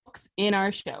 fucks in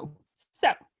our show. So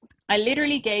I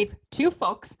literally gave 2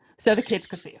 fucks so the kids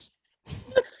could see it.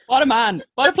 What a man.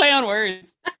 What a play on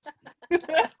words.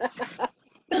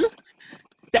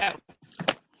 So,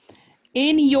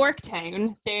 in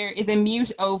Yorktown, there is a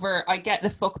mute over I get the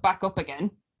fuck back up again.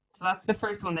 So that's the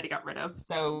first one that he got rid of.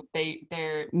 So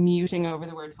they're muting over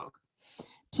the word fuck.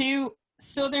 2,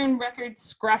 Southern record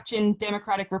scratching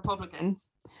Democratic Republicans.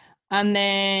 And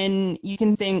then you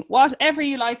can sing whatever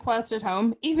you like whilst at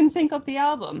home, even sync up the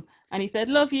album. And he said,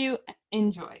 love you,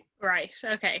 enjoy. Right,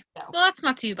 okay. So, well, that's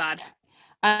not too bad.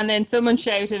 And then someone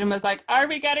shouted and was like, are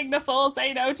we getting the full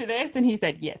say no to this? And he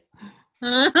said, yes.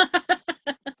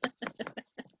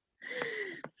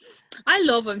 I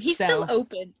love him. He's so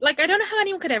open. Like, I don't know how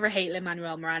anyone could ever hate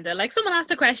Lin-Manuel Miranda. Like, someone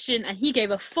asked a question and he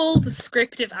gave a full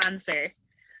descriptive answer.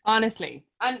 Honestly.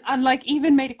 And like,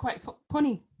 even made it quite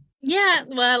punny. Yeah,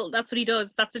 well, that's what he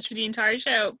does. That's it for the entire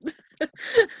show.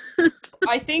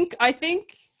 I think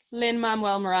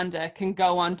Lin-Manuel Miranda can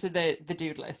go onto the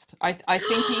dude list. I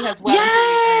think he has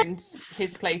well earned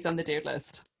his place on the dude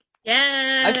list.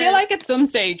 Yeah. I feel like at some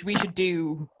stage we should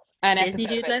do an Disney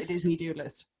episode dude about list? the Disney dude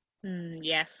list.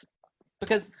 Yes.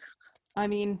 Because, I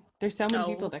mean, there's so many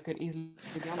people that could easily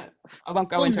be on it. I won't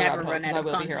go into a rabbit hole because I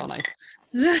will be here all night.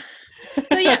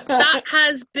 So yeah, that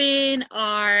has been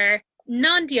our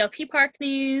non-DLP park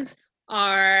news,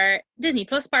 our Disney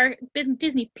Plus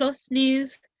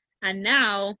news, and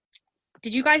now,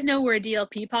 did you guys know we're a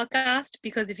DLP podcast?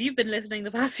 Because if you've been listening the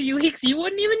past few weeks, you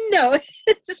wouldn't even know it.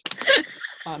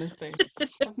 Honestly,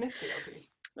 I've missed DLP.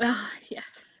 Oh,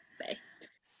 yes. Bye.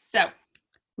 So,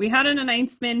 we had an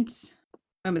announcement.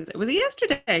 When was it? Was it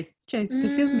yesterday? Jesus,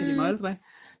 it feels a million miles away.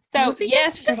 So,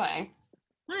 yesterday.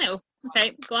 Wow.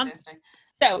 Okay, go on.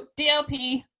 So,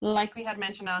 DLP, like we had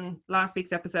mentioned on last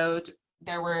week's episode,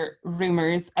 there were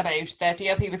rumours about that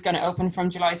DLP was going to open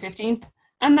from July 15th,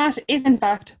 and that is in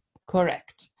fact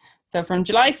correct. So, from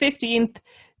July 15th,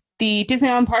 the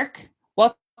Disneyland Park,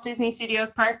 Walt Disney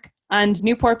Studios Park, and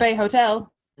Newport Bay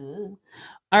Hotel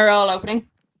are all opening,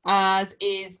 as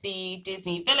is the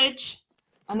Disney Village,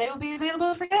 and they will be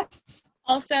available for guests.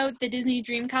 Also, the Disney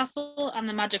Dream Castle and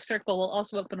the Magic Circle will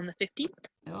also open on the 15th.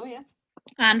 Oh, yes.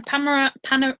 And Panorama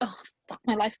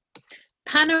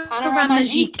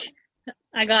Magique.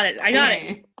 I got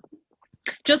it.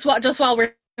 Just while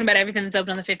we're about everything that's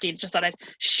open on the 15th. Just thought I'd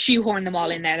shoehorn them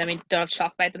all in there. Then we don't have to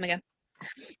talk about them again.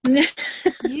 Yeah.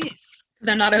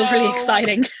 They're not overly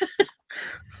exciting.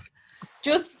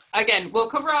 Just, again, we'll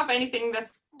cover off anything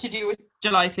that's to do with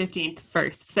July 15th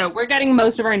first. So we're getting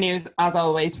most of our news, as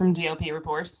always, from DLP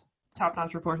Report.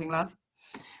 Top-notch reporting, lads.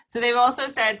 So they've also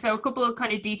said, so a couple of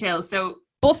kind of details. So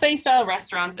buffet-style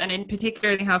restaurants, and in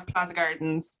particular they have Plaza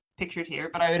Gardens pictured here,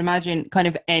 but I would imagine kind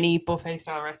of any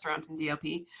buffet-style restaurant in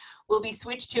DLP will be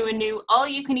switched to a new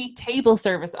all-you-can-eat table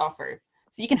service offer.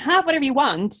 So you can have whatever you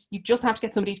want, you just have to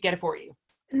get somebody to get it for you.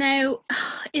 Now,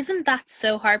 isn't that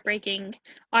so heartbreaking?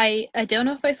 I don't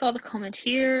know if I saw the comment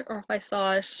here or if I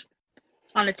saw it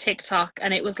on a TikTok,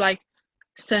 and it was like,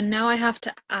 so now I have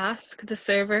to ask the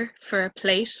server for a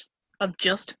plate of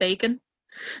just bacon.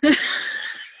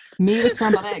 Me with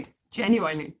scrambled egg.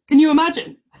 Genuinely. Can you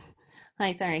imagine?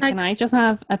 Hi, sorry. Can I just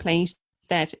have a plate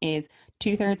that is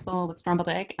 2/3 full with scrambled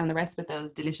egg and the rest with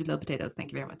those delicious little potatoes?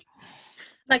 Thank you very much.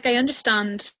 Like, I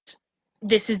understand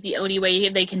this is the only way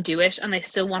they can do it, and they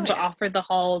still want to offer the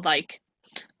whole, like,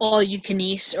 all you can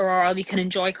eat or all you can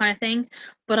enjoy kind of thing.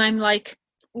 But I'm like,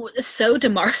 it's so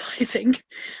demoralizing.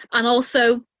 And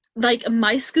also, like,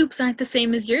 my scoops aren't the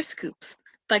same as your scoops.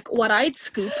 Like, what I'd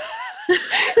scoop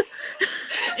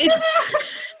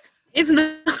it's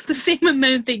not the same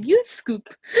amount that you'd scoop.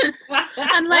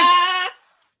 And like,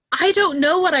 I don't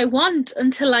know what I want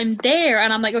until I'm there,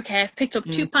 and I'm like, okay, I've picked up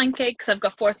 2 pancakes, I've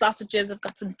got 4 sausages, I've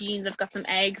got some beans, I've got some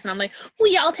eggs, and I'm like, oh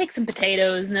yeah, I'll take some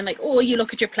potatoes. And then like, oh, you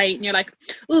look at your plate and you're like,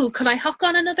 oh, could I hock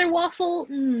on another waffle?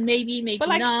 Maybe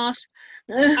like, not.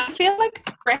 I feel like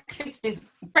breakfast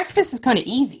is kind of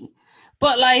easy,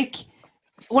 but like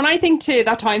when I think to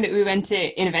that time that we went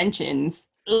to Innoventions,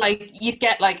 like you'd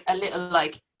get like a little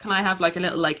like, can I have like a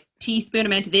little like teaspoon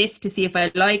amount of this to see if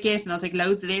I like it, and I'll take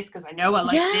loads of this because I know I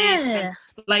like this, and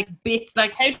like bits,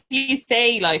 like how do you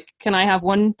say, like, can I have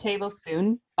 1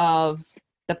 tablespoon of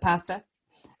the pasta,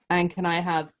 and can I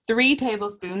have 3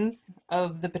 tablespoons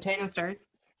of the potato stars?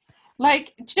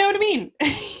 Like, do you know what I mean?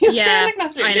 Yeah, like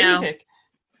I know. Lunatic.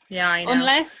 Yeah, I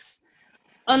know.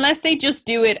 Unless they just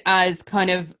do it as kind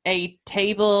of a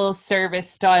table service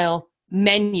style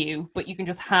menu, but you can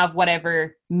just have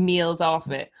whatever meals off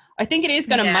of it. I think it is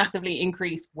going to massively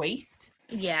increase waste.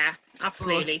 Yeah,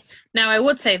 absolutely. Now, I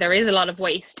would say there is a lot of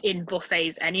waste in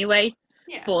buffets anyway,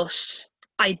 but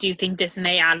I do think this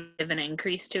may add an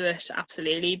increase to it,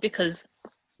 absolutely, because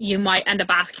you might end up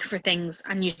asking for things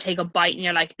and you take a bite and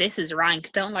you're like, this is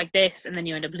rank, don't like this, and then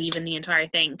you end up leaving the entire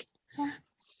thing. Yeah.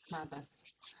 Madness.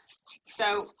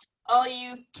 So, all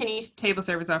you can eat table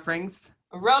service offerings,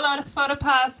 a rollout of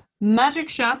PhotoPass, magic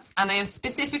shots, and I have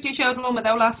specifically showed one with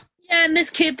Olaf. Yeah, and this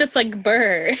kid that's like,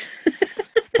 burr.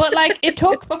 But like, it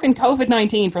took fucking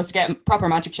COVID-19 for us to get proper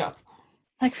magic shots.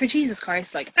 Like, for Jesus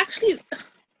Christ, like, actually,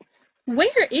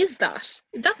 where is that?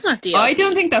 That's not DLP. I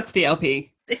don't think that's DLP.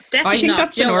 It's definitely not. I think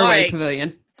that's the Norway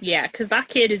Pavilion. Yeah, because that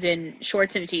kid is in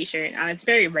shorts and a t-shirt, and it's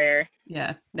very rare.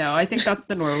 Yeah, no, I think that's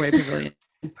the Norway Pavilion.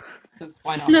 Because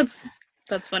why not?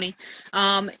 That's funny.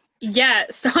 Yeah,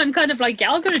 so I'm kind of like,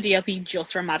 yeah, I'll go to DLP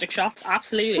just for magic shots.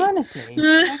 Absolutely. Honestly.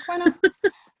 Like, why not?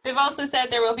 They've also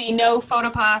said there will be no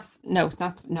PhotoPass. No, it's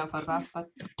not no PhotoPass. That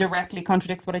directly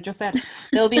contradicts what I just said.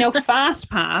 There will be no Fast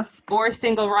Pass or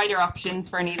single rider options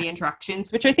for any of the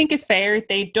interactions, which I think is fair.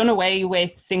 They've done away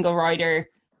with single rider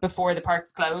before the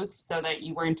parks closed so that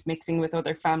you weren't mixing with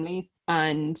other families.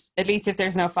 And at least if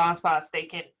there's no Fast Pass, they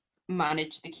can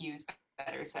manage the queues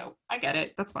better. So I get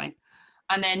it. That's fine.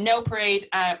 And then no parade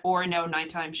or no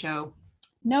nighttime show.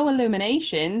 No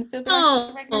illuminations. They'll be like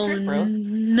just a regular trip for us.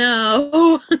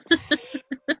 No.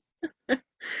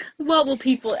 What will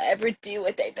people ever do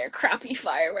without their crappy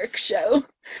fireworks show?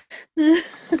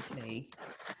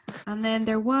 And then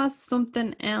there was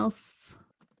something else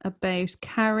about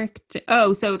character.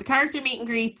 Oh, so the character meet and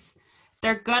greets,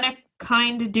 they're gonna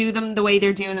kind of do them the way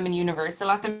they're doing them in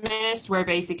Universal at the minute, where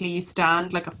basically you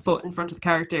stand like a foot in front of the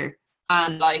character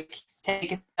and like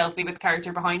take a selfie with the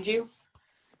character behind you.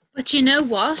 But you know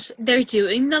what? They're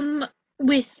doing them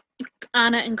with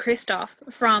Anna and Kristoff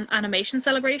from Animation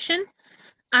Celebration.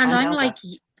 And I'm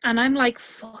like,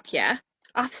 fuck yeah,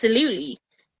 absolutely.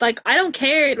 Like, I don't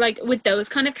care, like, with those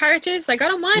kind of characters. Like, I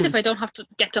don't mind if I don't have to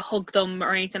get to hug them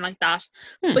or anything like that.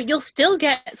 But you'll still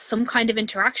get some kind of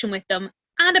interaction with them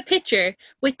and a picture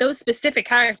with those specific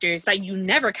characters that you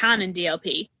never can in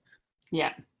DLP.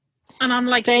 Yeah. And I'm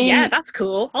like, yeah, that's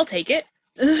cool. I'll take it.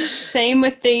 Same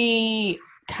with the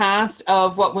cast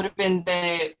of what would have been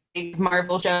the big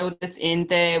Marvel show that's in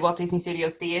the Walt Disney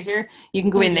Studios Theatre. You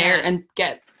can go in there and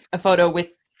get a photo with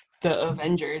the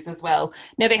Avengers as well.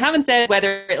 Now, they haven't said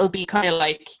whether it'll be kind of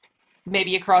like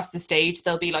maybe across the stage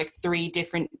there'll be like 3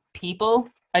 different people.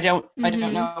 I don't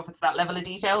know if it's that level of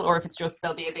detail or if it's just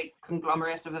there'll be a big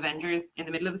conglomerate of Avengers in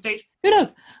the middle of the stage. Who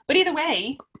knows? But either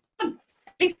way, at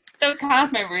least those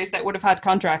cast members that would have had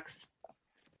contracts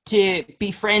to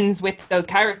be friends with those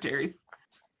characters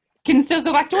can still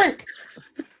go back to work.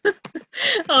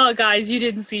 Oh, guys, you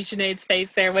didn't see Sinead's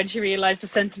face there when she realised the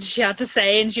sentence she had to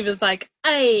say, and she was like,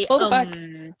 "Hey,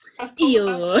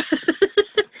 ew."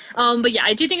 But yeah,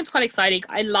 I do think it's quite exciting.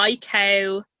 I like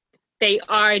how they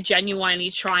are genuinely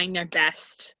trying their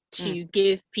best to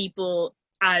give people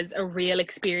as a real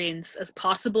experience as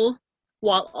possible,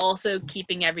 while also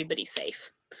keeping everybody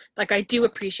safe. Like, I do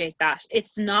appreciate that.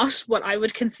 It's not what I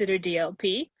would consider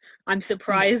DLP. I'm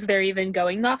surprised they're even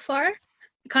going that far,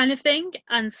 kind of thing.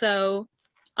 And so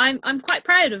I'm quite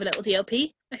proud of a little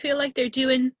DLP. I feel like they're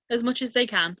doing as much as they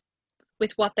can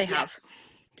with what they have.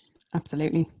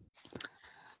 Absolutely.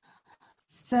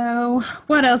 So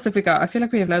what else have we got? I feel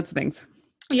like we have loads of things.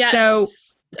 Yes. So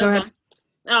go ahead.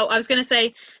 Oh, I was going to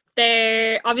say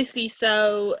there obviously,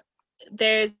 so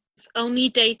there's only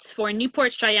dates for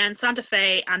Newport, Cheyenne, Santa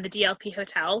Fe, and the DLP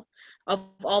Hotel of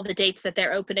all the dates that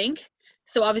they're opening.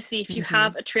 So obviously, if you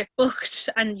have a trip booked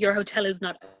and your hotel is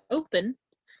not open,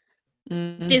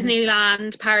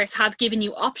 Disneyland Paris have given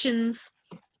you options.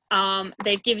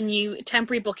 They've given you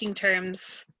temporary booking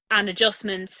terms and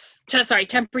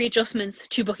temporary adjustments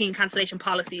to booking and cancellation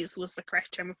policies was the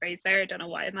correct term of phrase there. I don't know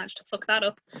why I managed to fuck that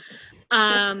up.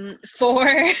 For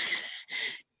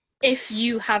if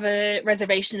you have a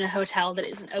reservation in a hotel that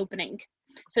isn't opening.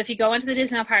 So if you go onto the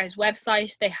Disneyland Paris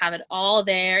website, they have it all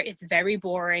there. It's very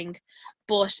boring,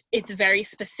 but it's very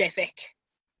specific,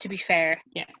 to be fair.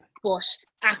 Yeah. But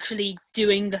actually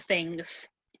doing the things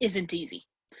isn't easy.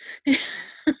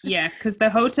 Yeah, because the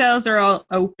hotels are all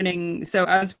opening. So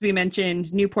as we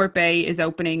mentioned, Newport Bay is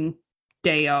opening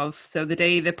day of. So the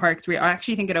day the parks I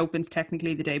actually think it opens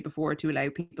technically the day before to allow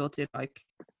people to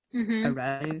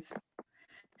arrive.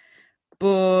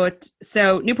 But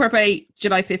so Newport Bay,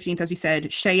 July 15th, as we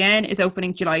said. Cheyenne is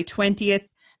opening July 20th.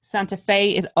 Santa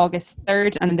Fe is August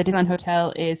 3rd. And the Disneyland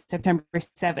Hotel is September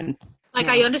 7th. Like,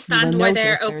 I understand why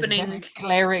they're opening.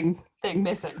 Glaring thing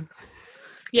missing.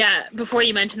 Yeah, before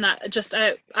you mention that, just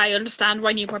I understand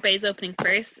why Newport Bay is opening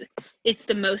first. It's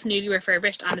the most newly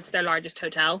refurbished and it's their largest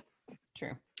hotel.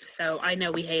 True. So I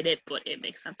know we hate it, but it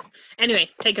makes sense. Anyway,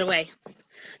 take it away.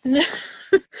 Yeah.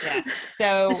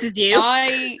 So this is you.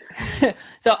 I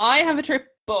have a trip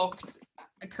booked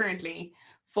currently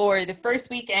for the first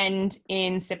weekend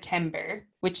in September,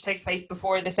 which takes place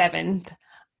before the 7th.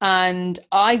 And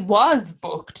I was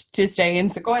booked to stay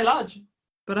in Sequoia Lodge.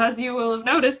 But as you will have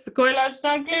noticed, Sequoia Lodge is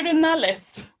not included in that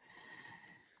list.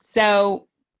 So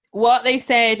what they've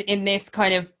said in this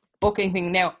kind of booking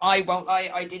thing, now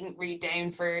I didn't read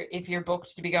down for if you're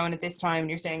booked to be going at this time and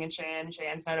you're staying in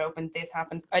Cheyenne's not open, this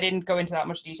happens. I didn't go into that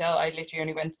much detail. I literally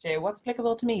only went to what's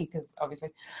applicable to me, because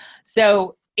obviously.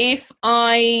 So if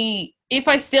I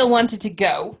still wanted to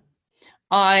go,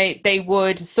 they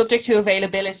would, subject to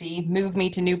availability, move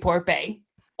me to Newport Bay.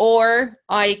 Or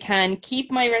I can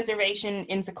keep my reservation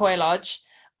in Sequoia Lodge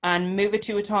and move it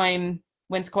to a time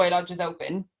when Sequoia Lodge is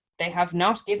open. They have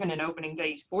not given an opening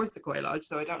date for Sequoia Lodge,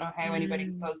 so I don't know how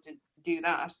anybody's supposed to do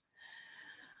that.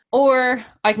 Or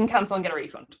I can cancel and get a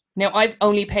refund. Now, I've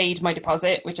only paid my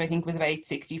deposit, which I think was about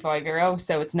 €65,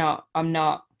 so I'm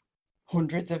not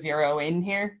hundreds of euro in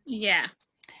here. Yeah.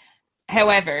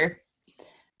 However,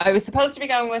 I was supposed to be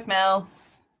going with Mel.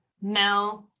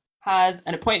 Mel has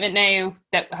an appointment now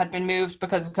that had been moved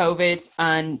because of COVID,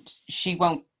 and she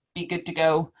won't be good to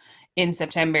go in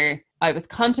September. I was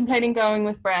contemplating going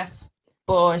with Brett,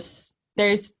 but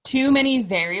there's too many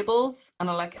variables, and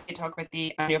I'll let you talk about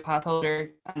the annual pass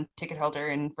holder and ticket holder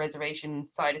and reservation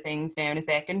side of things now in a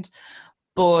second.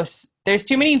 But there's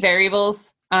too many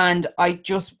variables, and I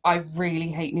really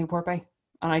hate Newport Bay,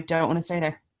 and I don't want to stay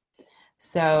there.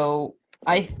 So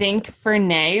I think for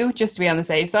now, just to be on the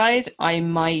safe side, I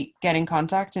might get in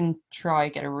contact and try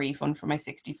get a refund for my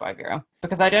 €65,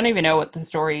 because I don't even know what the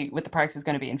story with the parks is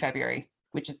going to be in February,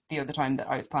 which is the other time that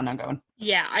I was planning on going.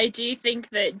 Yeah, I do think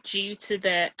that due to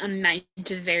the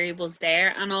amount of variables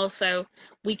there, and also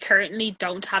we currently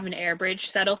don't have an air bridge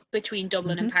set up between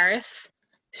Dublin and Paris,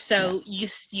 so you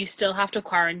still have to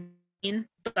quarantine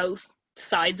both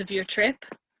sides of your trip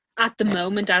at the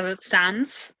moment as it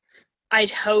stands. I'd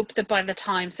hope that by the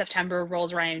time September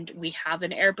rolls around, we have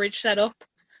an air bridge set up.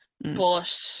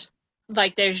 But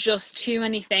like, there's just too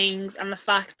many things, and the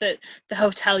fact that the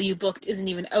hotel you booked isn't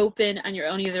even open and your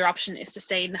only other option is to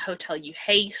stay in the hotel you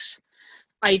hate,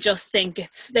 I just think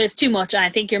there's too much, and I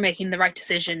think you're making the right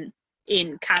decision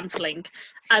in cancelling,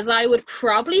 as I would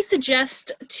probably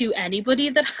suggest to anybody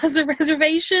that has a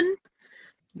reservation.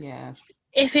 Yeah.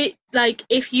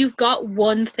 If you've got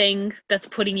one thing that's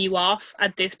putting you off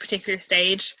at this particular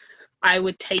stage, I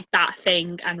would take that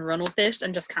thing and run with it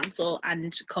and just cancel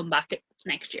and come back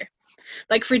next year.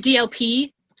 Like for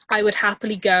DLP, I would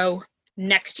happily go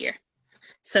next year.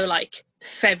 So like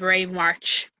February,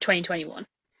 March 2021.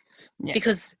 Yeah.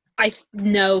 Because I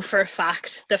know for a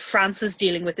fact that France is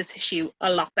dealing with this issue a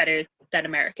lot better than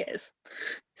America is.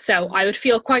 So I would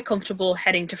feel quite comfortable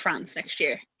heading to France next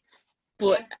year.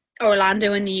 But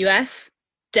Orlando in the US,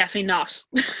 definitely not.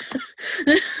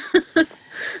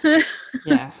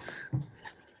 Yeah.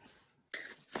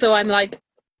 So I'm like,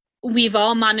 we've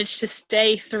all managed to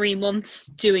stay 3 months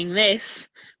doing this.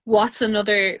 What's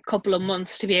another couple of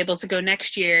months to be able to go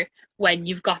next year when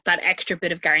you've got that extra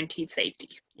bit of guaranteed safety?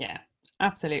 Yeah,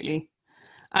 absolutely.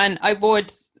 And I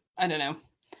don't know.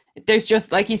 There's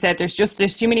just, like you said, there's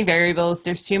too many variables.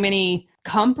 There's too many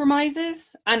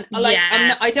compromises. And like,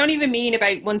 I don't even mean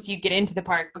about once you get into the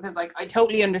park, because like, I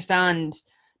totally understand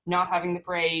not having the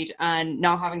parade and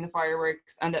not having the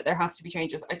fireworks and that there has to be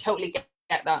changes. I totally get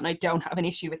that. And I don't have an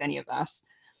issue with any of that.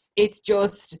 It's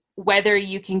just whether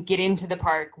you can get into the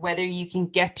park, whether you can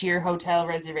get to your hotel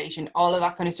reservation, all of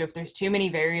that kind of stuff. There's too many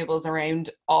variables around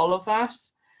all of that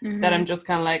that I'm just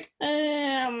kind of like,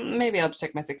 maybe I'll just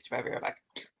take my 65 euro back.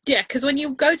 Yeah, because when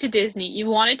you go to Disney, you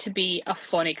want it to be a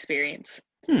fun experience.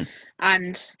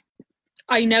 And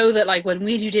I know that like when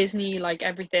we do Disney, like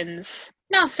everything's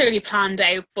not necessarily planned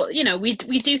out, but you know, we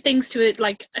do things to it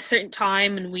like a certain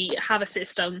time and we have a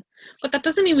system, but that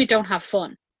doesn't mean we don't have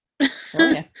fun.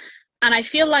 Oh, yeah. And I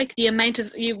feel like the amount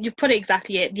of you've put it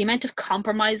exactly it, the amount of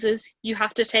compromises you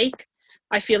have to take,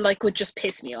 I feel like would just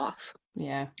piss me off.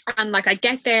 Yeah. And like I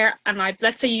get there and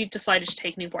let's say you decided to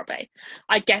take Newport Bay.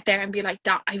 I'd get there and be like,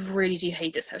 I really do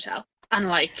hate this hotel. And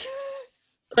like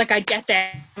I'd get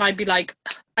there and I'd be like,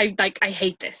 I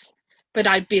hate this. But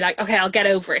I'd be like, okay, I'll get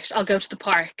over it. I'll go to the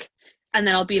park. And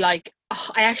then I'll be like, oh,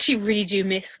 I actually really do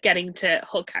miss getting to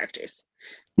hug characters.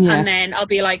 Yeah. And then I'll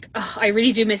be like, oh, I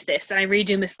really do miss this and I really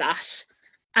do miss that.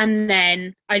 And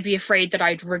then I'd be afraid that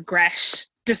I'd regret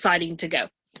deciding to go.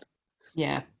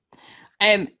 Yeah.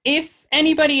 If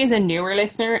anybody is a newer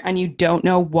listener and you don't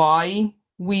know why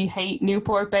we hate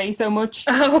Newport Bay so much,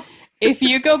 if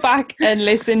you go back and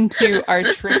listen to our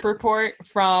trip report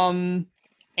from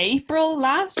May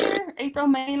last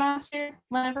year,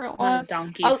 whenever it was,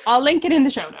 I'll link it in the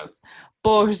show notes.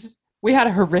 But we had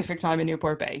a horrific time in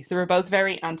Newport Bay, so we're both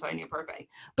very anti-Newport Bay.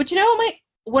 But you know,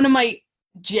 one of my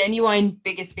genuine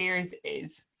biggest fears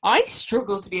is I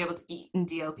struggle to be able to eat in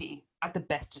DLP at the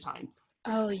best of times.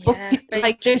 Oh yeah. But,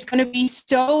 like there's going to be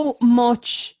such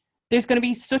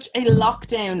a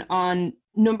lockdown on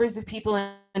numbers of people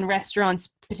in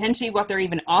restaurants, potentially what they're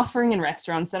even offering in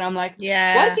restaurants, that I'm like,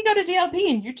 what if you go to DLP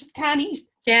and you just can't eat?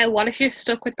 Yeah, what if you're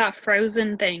stuck with that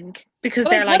frozen thing? Because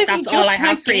they're like, that's all I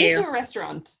have for you. Into a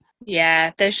restaurant?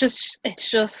 Yeah, it's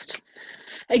just,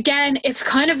 again, it's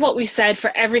kind of what we said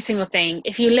for every single thing.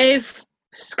 If you live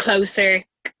closer,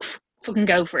 fucking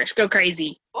go for it. Go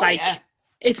crazy.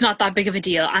 It's not that big of a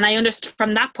deal. And I understand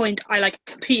from that point, I like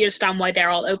completely understand why they're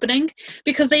all opening,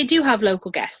 because they do have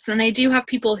local guests and they do have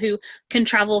people who can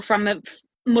travel from a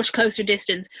much closer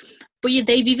distance. But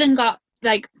they've even got,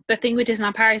 like, the thing with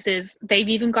Disneyland Paris is they've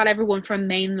even got everyone from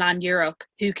mainland Europe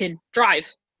who can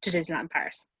drive to Disneyland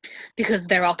Paris because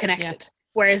they're all connected. Yeah.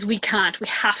 Whereas we can't. We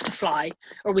have to fly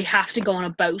or we have to go on a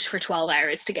boat for 12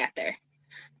 hours to get there.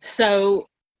 So,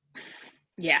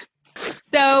 yeah.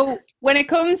 So when it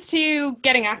comes to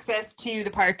getting access to the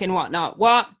park and whatnot,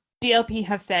 what DLP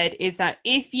have said is that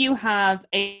if you have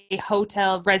a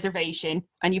hotel reservation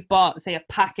and you've bought, say, a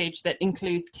package that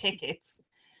includes tickets,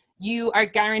 you are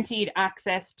guaranteed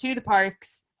access to the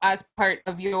parks as part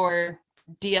of your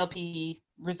DLP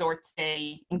resort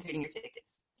stay, including your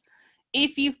tickets.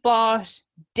 If you've bought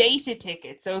dated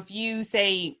tickets, so if you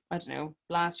say, I don't know,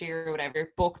 last year or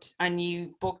whatever, booked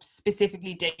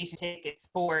specifically dated tickets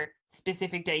for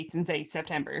specific dates in, say,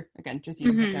 September, again, just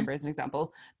using September as an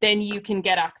example, then you can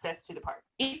get access to the park.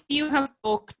 If you have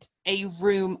booked a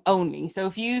room only, so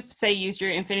if you've, say, used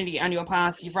your Infinity annual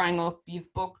pass, you've rang up,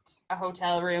 you've booked a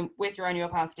hotel room with your annual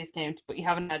pass discount, but you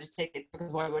haven't had a ticket because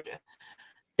why would you?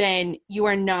 Then you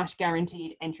are not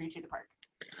guaranteed entry to the park.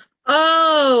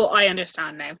 Oh, I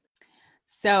understand now.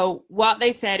 So what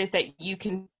they've said is that you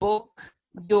can book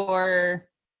your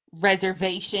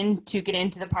reservation to get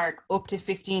into the park up to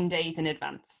 15 days in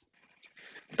advance.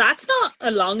 That's not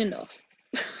long enough.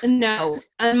 No.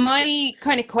 And my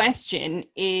kind of question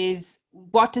is,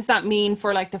 what does that mean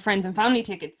for like the friends and family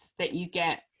tickets that you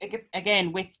get?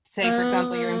 Again, with, say, for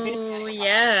example, your Infinity Oh, Annual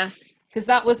yeah. Pass. Because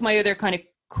that was my other kind of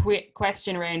quick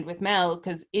question around with Mel.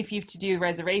 Because if you have to do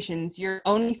reservations, you're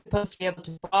only supposed to be able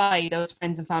to buy those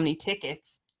friends and family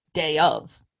tickets day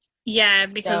of. Yeah,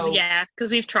 because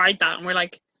So, we've tried that and we're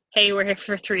like, hey, we're here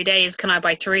for 3 days. Can I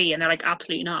buy 3? And they're like,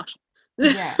 absolutely not.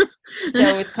 yeah.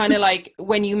 So it's kind of like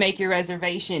when you make your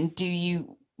reservation,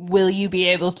 will you be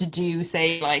able to do,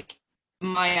 say, like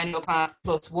my annual pass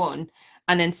plus one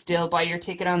and then still buy your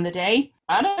ticket on the day?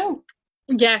 I don't know.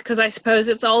 Yeah, because I suppose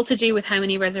it's all to do with how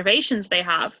many reservations they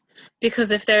have.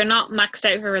 Because if they're not maxed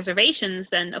out for reservations,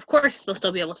 then of course they'll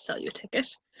still be able to sell you a ticket.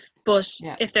 But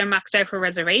Yeah. if they're maxed out for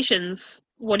reservations,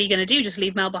 what are you going to do? Just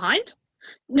leave Mel behind?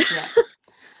 Yeah.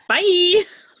 Bye.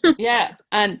 Yeah.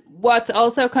 And what's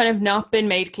also kind of not been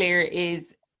made clear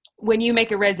is when you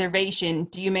make a reservation,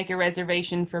 do you make a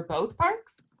reservation for both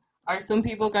parks? Are some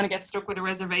people going to get stuck with a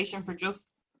reservation for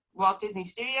just Walt Disney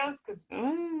Studios? Because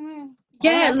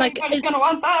Yeah, like everybody's going to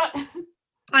want that.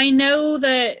 I know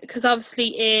that because obviously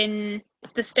in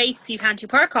the States you can't do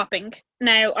park hopping.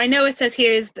 Now, I know it says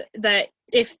here is that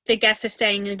if the guests are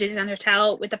staying in a Disneyland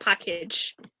hotel with a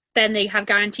package, then they have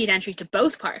guaranteed entry to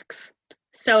both parks.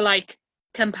 So, like,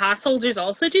 can pass holders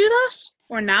also do that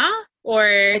or not?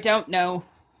 Or I don't know.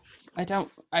 I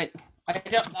don't know.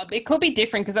 It could be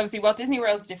different because obviously Walt Disney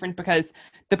World's different because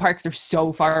the parks are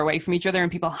so far away from each other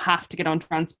and people have to get on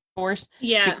transport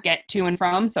yeah, to get to and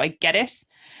from. So I get it.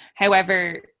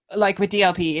 However, like with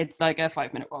DLP, it's like a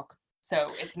 5-minute walk. So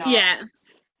yeah,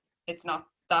 it's not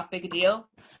that big a deal.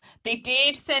 They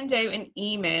did send out an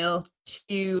email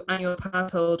to annual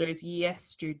pass holders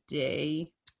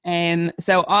yesterday.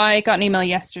 So I got an email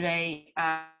yesterday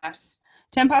at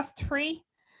 3:10.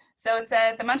 So it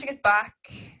said, the magic is back.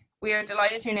 We are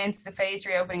delighted to announce the phased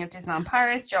reopening of Disneyland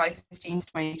Paris, July 15th,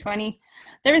 2020.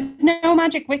 There is no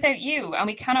magic without you, and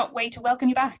we cannot wait to welcome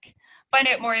you back. Find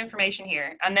out more information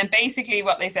here. And then basically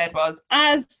what they said was,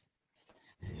 as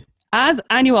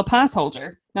annual pass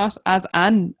holder, not as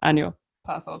an annual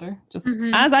pass holder, just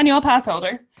as annual pass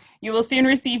holder, you will soon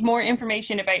receive more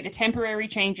information about the temporary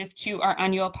changes to our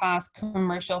annual pass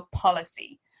commercial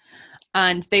policy.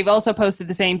 And they've also posted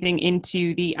the same thing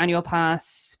into the Annual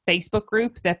Pass Facebook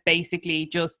group that basically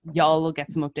just y'all will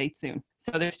get some updates soon.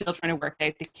 So they're still trying to work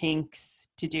out the kinks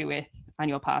to do with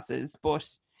annual passes, but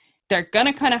they're going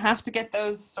to kind of have to get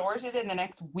those sorted in the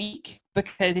next week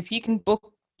because if you can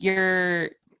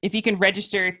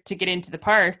register to get into the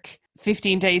park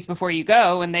 15 days before you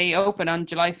go and they open on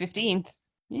July 15th,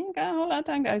 you got a whole lot of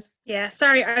time, guys. Yeah,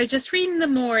 sorry, I was just reading the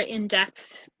more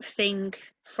in-depth thing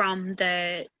from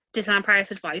the Disneyland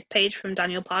Paris Advice page from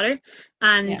Daniel Potter,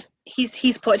 and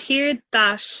he's put here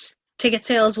that ticket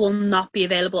sales will not be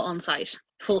available on site.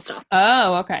 Full stop.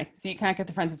 Oh, okay. So you can't get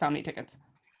the friends and family tickets.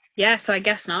 Yeah, so I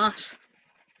guess not.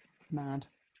 Mad.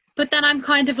 But then I'm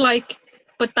kind of like,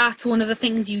 but that's one of the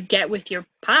things you get with your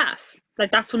pass. Like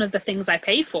that's one of the things I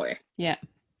pay for. Yeah.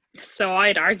 So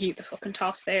I'd argue the fucking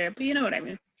toss there, but you know what I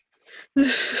mean.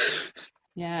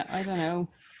 Yeah, I don't know.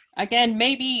 Again,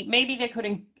 maybe they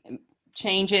couldn't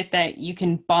change it that you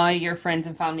can buy your friends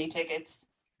and family tickets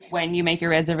when you make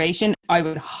your reservation. I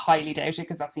would highly doubt it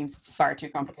because that seems far too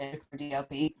complicated for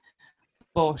DLP.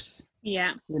 But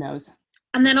yeah, who knows?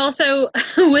 And then also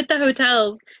with the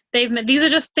hotels, these are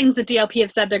just things that DLP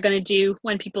have said they're going to do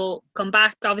when people come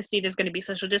back. Obviously, there's going to be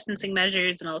social distancing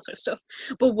measures and all sorts of stuff.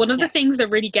 But one of the things that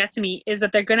really gets me is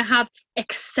that they're going to have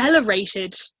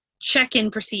accelerated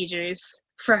check-in procedures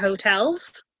for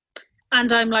hotels.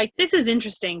 And I'm like, this is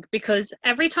interesting because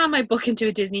every time I book into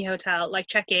a Disney hotel, like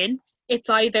check in, it's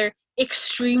either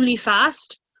extremely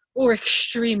fast or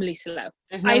extremely slow.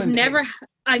 I've never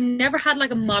had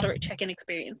like a moderate check-in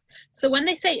experience. So when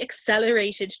they say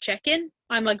accelerated check-in,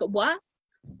 I'm like, what?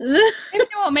 Maybe they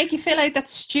won't make you fill out that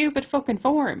stupid fucking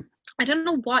form. I don't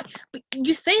know why. But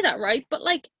you say that, right? But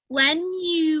like when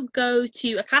you go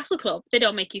to a castle club, they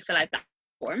don't make you fill out that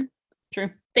form. True.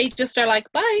 They just are like,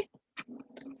 bye.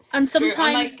 And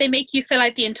sometimes they make you fill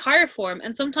out the entire form,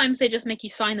 and sometimes they just make you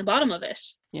sign the bottom of it.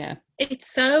 Yeah.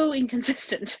 It's so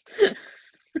inconsistent.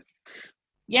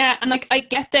 Yeah, and like I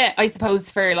get that, I suppose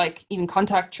for like even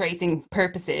contact tracing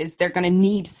purposes, they're going to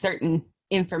need certain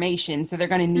information. So they're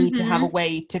going to need to have a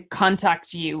way to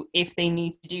contact you if they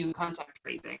need to do contact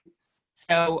tracing.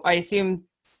 So I assume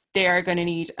they are going to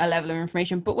need a level of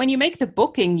information. But when you make the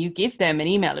booking, you give them an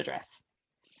email address.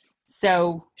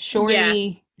 So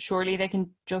surely they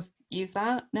can just use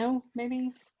that? No,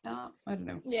 maybe? No, I don't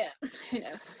know. Yeah, who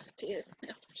knows?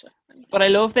 But I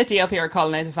love that DLP are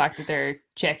calling out the fact that their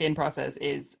check-in process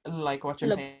is like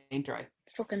watching paint dry.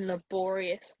 Fucking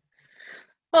laborious.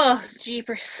 Oh,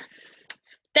 jeepers.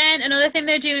 Then another thing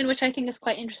they're doing, which I think is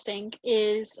quite interesting,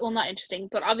 is, well, not interesting,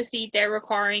 but obviously they're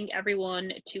requiring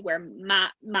everyone to wear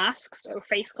masks or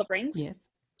face coverings. Yes.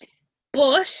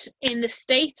 But in the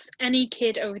States, any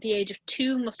kid over the age of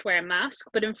 2 must wear a mask.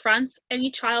 But in France,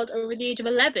 any child over the age of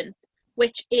 11,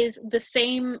 which is the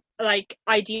same, like,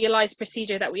 idealized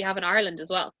procedure that we have in Ireland as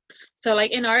well. So,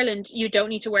 like, in Ireland, you don't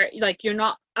need to wear, like, you're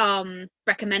not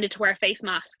recommended to wear a face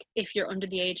mask if you're under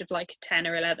the age of, like, 10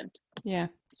 or 11. Yeah.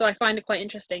 So I find it quite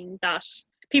interesting that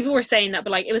people were saying that,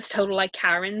 but, like, it was total, like,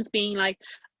 Karens being like,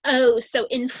 oh, so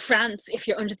in France, if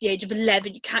you're under the age of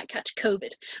 11, you can't catch COVID.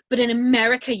 But in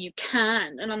America, you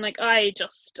can. And I'm like, I'm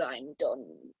done.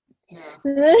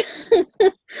 Yeah.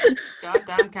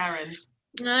 Goddamn Karens.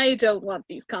 I don't want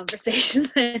these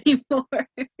conversations anymore.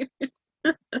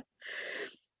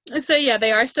 So yeah,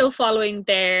 they are still following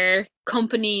their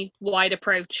company-wide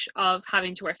approach of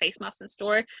having to wear face masks in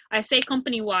store. I say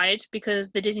company-wide because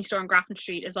the Disney store on Grafton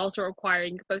Street is also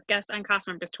requiring both guests and cast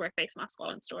members to wear face masks while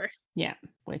in store. Yeah,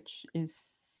 which is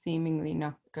seemingly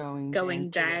not going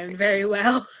down very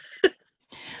well.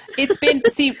 It's been,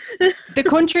 see, the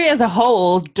country as a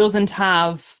whole doesn't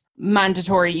have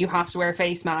mandatory, you have to wear a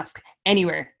face mask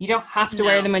anywhere. You don't have to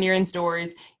wear them when you're in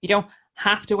stores. You don't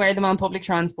have to wear them on public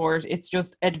transport. It's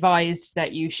just advised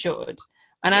that you should.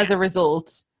 And as a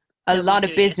result, a lot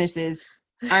of businesses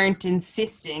aren't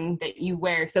insisting that you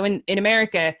wear. So in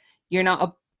America, you're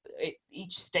not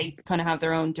each state kind of have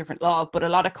their own different law, but a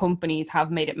lot of companies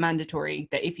have made it mandatory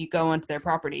that if you go onto their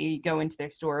property, you go into their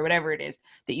store or whatever it is,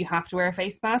 that you have to wear a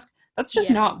face mask. That's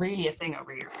just not really a thing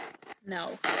over here.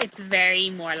 No, it's very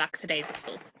more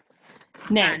lackadaisical.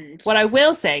 Now, what I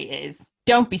will say is,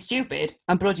 don't be stupid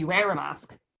and bloody wear a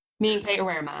mask. Me and Kate are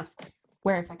wearing masks.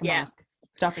 Wear a fucking mask.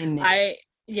 Stop being new.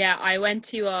 I went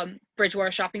to Bridgewater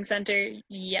Shopping Centre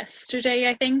yesterday,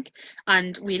 I think,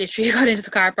 and we literally got into the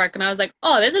car park and I was like,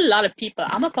 oh, there's a lot of people.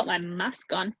 I'm gonna put my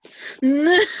mask on.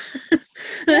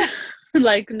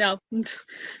 Like, no.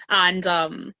 And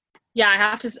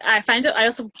I find it, I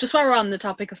also, just while we're on the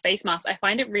topic of face masks, I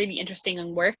find it really interesting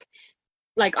in work.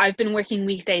 Like, I've been working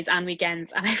weekdays and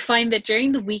weekends, and I find that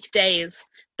during the weekdays,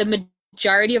 the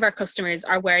majority of our customers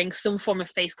are wearing some form of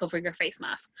face covering or face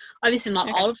mask. Obviously not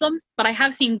all of them, but I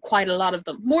have seen quite a lot of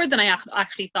them, more than I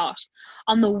actually thought.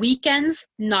 On the weekends,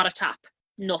 not a tap,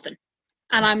 nothing.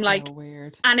 And That's I'm like, so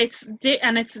weird. And it's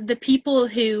the people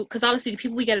who, because obviously the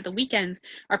people we get at the weekends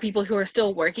are people who are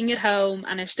still working at home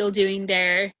and are still doing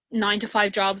their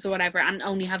 9-to-5 jobs or whatever and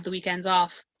only have the weekends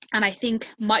off. And I think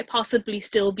might possibly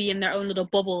still be in their own little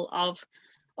bubble of,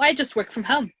 oh, I just work from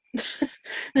home.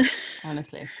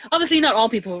 Honestly. Obviously not all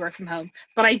people who work from home,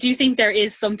 but I do think there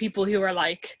is some people who are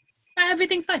like,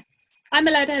 everything's fine. I'm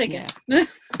allowed out again.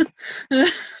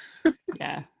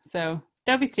 Yeah. So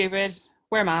don't be stupid.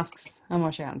 Wear masks and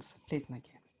wash your hands. Please, thank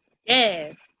you.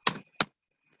 Yes.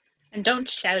 And don't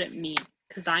shout at me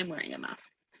because I'm wearing a mask.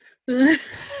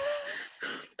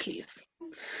 Please.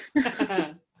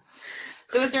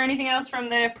 So is there anything else from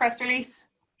the press release?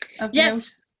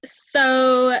 Yes.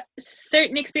 So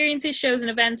certain experiences, shows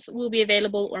and events will be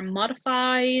available or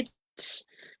modified.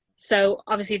 So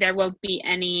obviously there won't be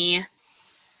any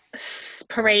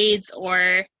parades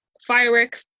or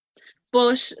fireworks,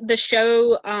 but the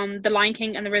show, The Lion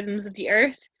King and the Rhythms of the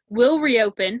Earth, will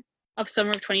reopen of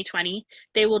summer of 2020.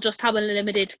 They will just have a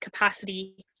limited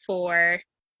capacity for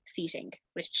seating,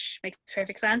 which makes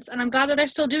perfect sense. And I'm glad that they're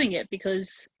still doing it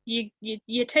because you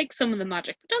take some of the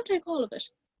magic, but don't take all of it.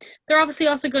 They're obviously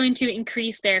also going to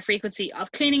increase their frequency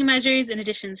of cleaning measures in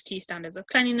addition to standards of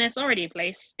cleanliness already in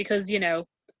place because, you know,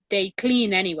 they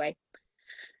clean anyway.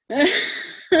 Yep.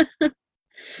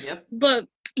 But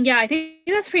yeah, I think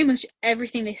that's pretty much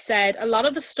everything they said. A lot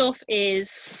of the stuff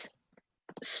is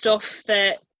stuff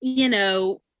that, you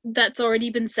know, that's already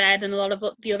been said, and a lot of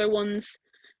the other ones.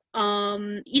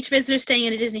 Each visitor staying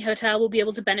in a Disney hotel will be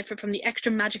able to benefit from the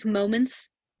extra magic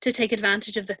moments to take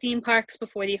advantage of the theme parks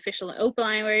before the official open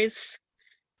hours.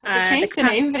 They changed the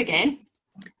name of it again.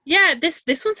 Yeah, this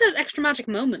one says extra magic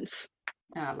moments.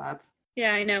 Ah, lads.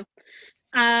 Yeah, I know.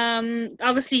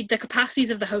 Obviously the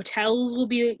capacities of the hotels will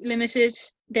be limited.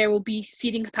 There will be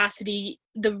seating capacity.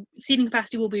 The seating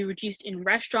capacity will be reduced in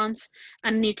restaurants,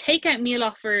 and a new takeout meal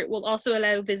offer will also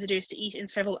allow visitors to eat in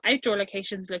several outdoor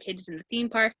locations located in the theme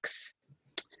parks.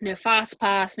 No fast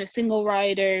pass, no single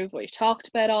rider. We've already talked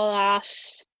about all that.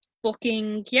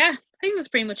 Booking, yeah, I think that's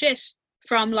pretty much it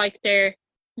from like their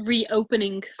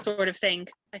reopening sort of thing,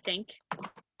 I think.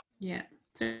 Yeah.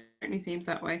 certainly seems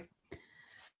that way.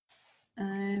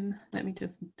 Let me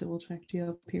just double check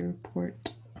DLP report.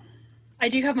 I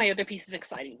do have my other piece of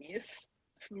exciting news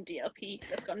from DLP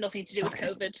that's got nothing to do with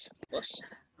COVID, but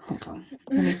hold on,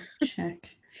 let me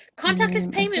check.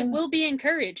 Contactless payment will be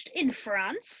encouraged in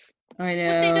France. I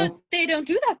know, but they don't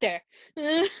do that there.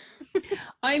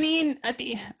 I mean, at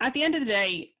the end of the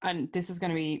day, and this is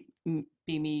going to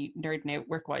be me nerding out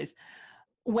work-wise,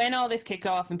 when all this kicked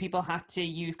off and people had to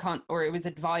use or it was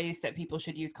advised that people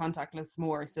should use contactless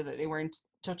more so that they weren't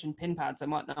touching pin pads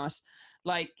and whatnot,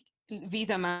 like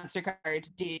Visa,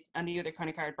 MasterCard did, and the other kind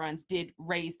of card brands did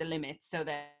raise the limits so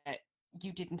that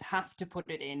you didn't have to put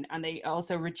it in, and they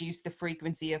also reduced the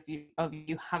frequency of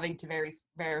you having to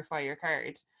verify your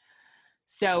card.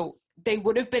 So they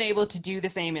would have been able to do the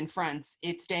same in France.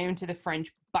 It's down to the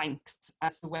French banks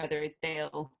as to whether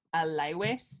they'll allow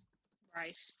it.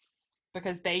 Right.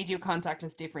 Because they do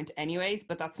contactless different anyways,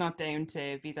 but that's not down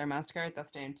to Visa or MasterCard.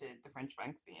 That's down to the French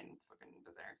banks being fucking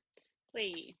bizarre.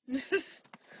 Wait.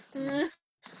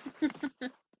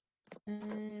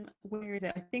 Where is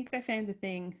it? I think I found the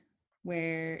thing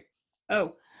where...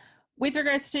 Oh, with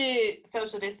regards to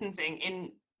social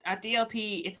distancing, at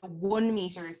DLP, it's a 1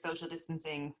 meter social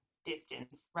distancing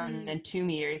distance rather than 2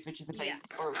 meters, which is a place,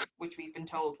 or which we've been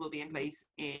told will be in place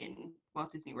in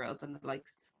Walt Disney World and the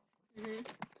likes. Mm-hmm.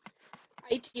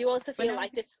 I do also feel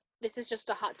like this is just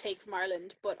a hot take from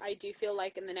Ireland, but I do feel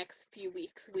like in the next few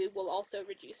weeks we will also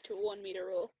reduce to a 1 meter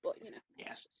rule. But yeah,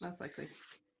 most likely.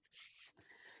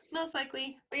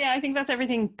 But yeah, I think that's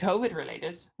everything COVID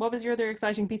related. What was your other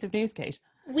exciting piece of news, Kate?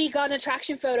 We got an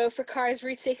attraction photo for Cars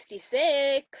Route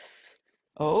 66.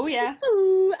 Oh yeah.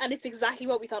 And it's exactly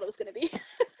what we thought it was going to be.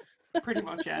 Pretty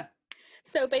much, yeah.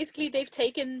 So basically they've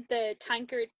taken the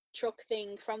tanker truck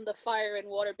thing from the fire and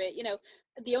water bit,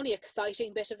 the only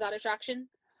exciting bit of that attraction.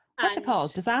 What's it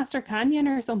called? Disaster Canyon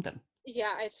or something?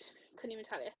 Yeah, I couldn't even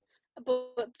tell you.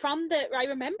 But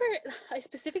I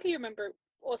specifically remember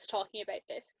us talking about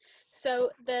this.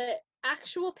 So the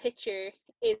actual picture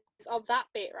is of that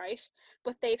bit, right?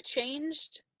 But they've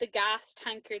changed the gas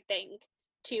tanker thing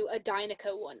to a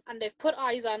Dinoco one, and they've put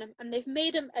eyes on him, and they've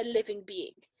made him a living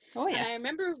being. Oh yeah. And I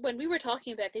remember when we were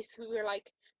talking about this, we were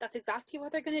like, that's exactly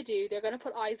what they're going to do. They're going to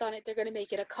put eyes on it. They're going to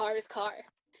make it a Cars car.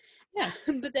 Yeah.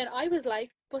 But then I was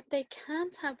like, but they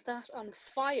can't have that on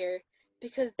fire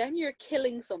because then you're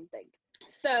killing something.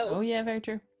 So. Oh yeah, very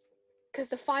true. Because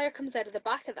the fire comes out of the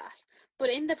back of that. But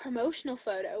in the promotional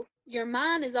photo, your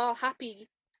man is all happy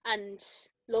and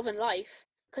loving life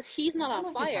because he's not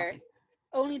on fire.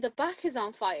 Only the back is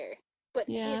on fire. But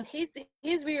yeah.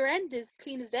 his rear end is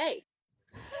clean as day.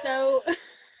 So.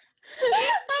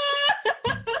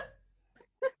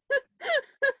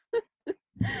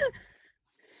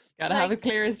 Gotta have a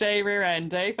clear as day rear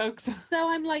end, folks? So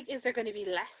I'm like, is there going to be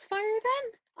less fire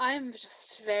then? I'm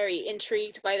just very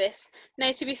intrigued by this.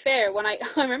 Now, to be fair, when I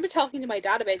remember talking to my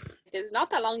dad about this not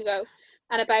that long ago,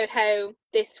 and about how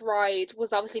this ride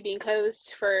was obviously being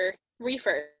closed for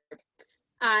refurb,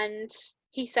 and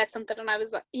he said something, and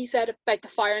he said about the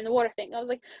fire and the water thing. I was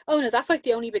like, oh no, that's like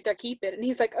the only bit they're keeping. And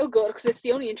he's like, oh good, because it's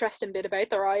the only interesting bit about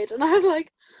the ride. And I was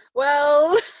like,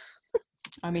 well.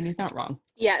 I mean, he's not wrong.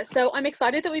 Yeah, so I'm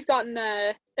excited that we've gotten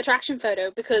a attraction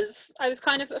photo because I was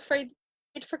kind of afraid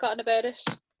I'd forgotten about it.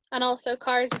 And also,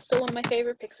 Cars is still one of my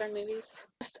favorite Pixar movies.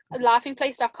 Just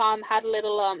laughingplace.com had a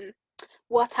little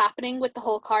what's happening with the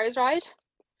whole Cars ride.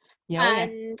 Yeah,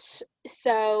 and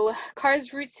so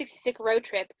Cars Route 66 road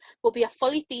trip will be a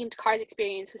fully themed Cars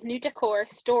experience with new decor,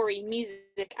 story,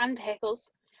 music, and vehicles,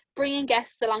 bringing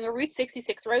guests along a Route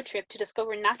 66 road trip to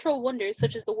discover natural wonders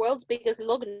such as the world's biggest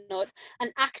lug nut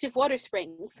and active water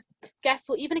springs. Guests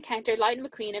will even encounter Lightning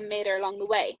McQueen and Mater along the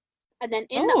way. And then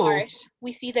in the art,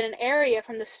 we see that an area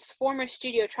from the former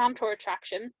Studio Tram Tour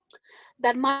attraction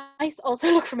that might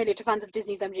also look familiar to fans of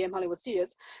Disney's MGM Hollywood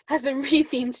Studios has been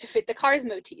rethemed to fit the Cars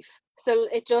motif. So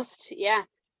it just, yeah.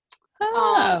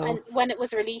 And when it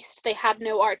was released, they had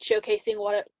no art showcasing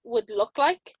what it would look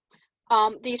like.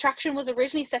 The attraction was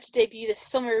originally set to debut this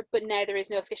summer, but now there is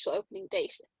no official opening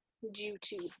date due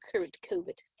to current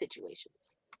COVID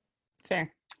situations.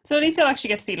 Fair. So at least you'll actually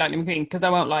get to see Lightning McQueen, because I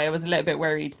won't lie, I was a little bit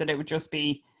worried that it would just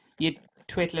be, you'd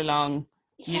twiddle along,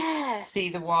 you'd see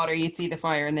the water, you'd see the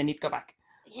fire, and then you'd go back.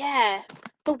 Yeah.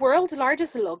 The world's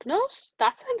largest lug nut?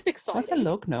 That sounds exciting. What's a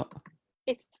lug nut?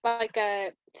 It's like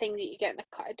a thing that you get in a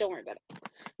car. Don't worry about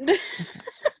it.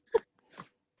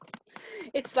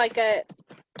 It's like a...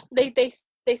 They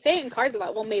say it in Cars a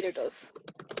lot. Well, Mater does.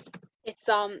 It's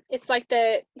like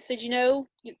the... So do you know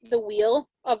the wheel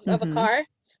of a car?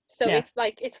 So yeah.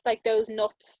 It's like those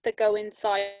nuts that go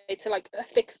inside to like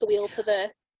affix the wheel to the...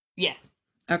 Yes.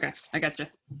 Okay, I got you.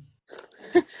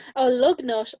 A lug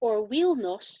nut or wheel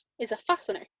nut is a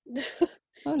fastener used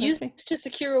Lovely. to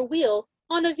secure a wheel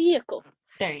on a vehicle.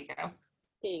 There you go.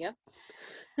 There you go.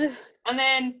 And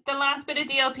then the last bit of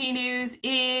DLP news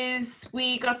is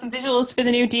we got some visuals for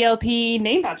the new DLP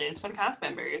name badges for the cast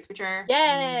members, which are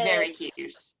very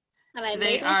cute. And I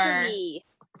made one for me.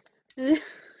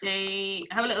 They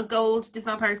have a little gold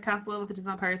Disneyland Paris castle with the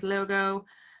Disneyland Paris logo.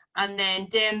 And then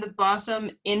down the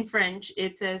bottom in French,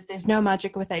 it says, "There's no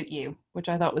magic without you," which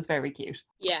I thought was very cute.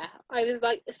 Yeah, I was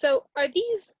like, so are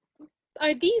these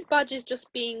badges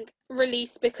just being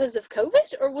released because of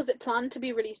COVID, or was it planned to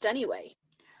be released anyway?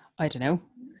 I don't know.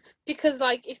 Because,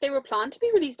 like, if they were planned to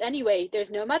be released anyway,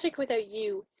 "There's no magic without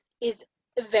you" is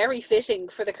very fitting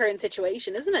for the current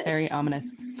situation, isn't it? Very ominous.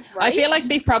 Right? I feel like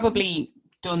they've probably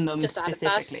done them Just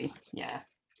specifically. Yeah.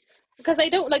 Because I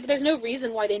don't, like, there's no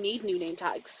reason why they need new name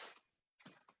tags.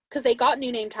 Because they got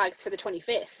new name tags for the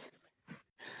 25th.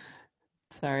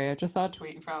 Sorry, I just saw a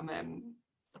tweet from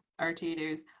RT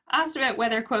News. Asked about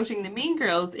whether quoting the Mean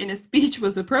Girls in a speech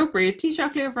was appropriate,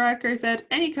 Taoiseach Leo Varadkar said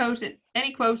any quote in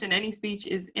any speech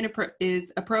is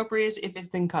appropriate if it's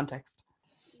in context.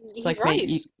 He's like, right.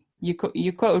 Mate,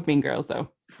 you quoted Mean Girls though.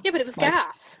 Yeah, but it was like,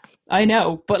 gas. I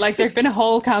know, but like there's been a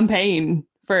whole campaign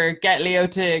for get Leo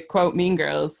to quote Mean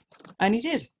Girls, and he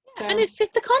did. So. And it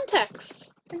fit the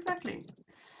context. Exactly.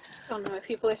 I don't know why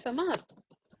people are so mad.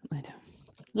 I know.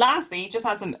 Lastly, just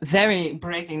had some very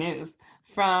breaking news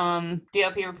from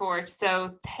DLP Report.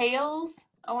 So Thales,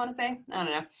 I want to say, I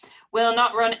don't know, will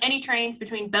not run any trains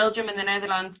between Belgium and the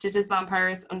Netherlands to Disneyland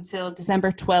Paris until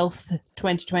December 12th,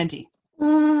 2020.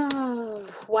 Oh,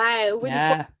 wow. Really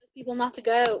Yeah. People not to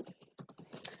go.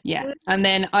 Yeah. And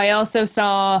then I also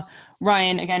saw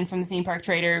Ryan, again from the Theme Park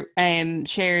Trader,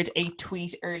 shared a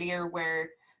tweet earlier where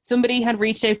somebody had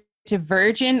reached out to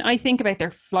Virgin, I think, about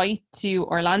their flight to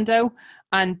Orlando,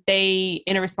 and they,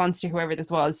 in a response to whoever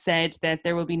this was, said that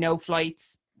there will be no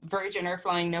flights. Virgin are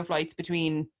flying no flights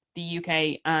between the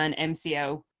UK and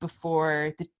MCO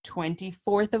before the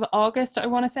 24th of August, I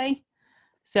want to say.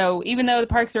 So even though the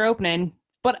parks are opening,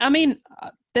 but I mean,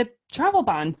 the travel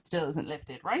ban still isn't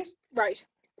lifted, right? Right.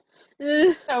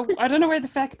 So I don't know where the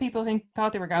feck people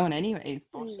thought they were going anyways.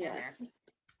 But yeah.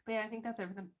 But yeah, I think that's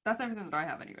everything. That's everything that I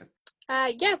have anyways.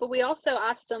 Yeah, but we also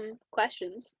asked them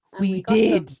questions. And we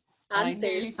did. I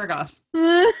nearly forgot.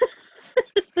 Good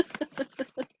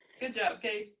job,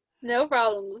 Kate. No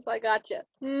problems. I gotcha.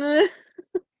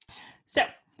 So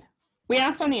we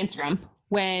asked on the Instagram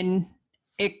when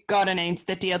it got announced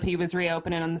that DLP was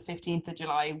reopening on the 15th of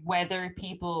July whether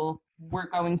people were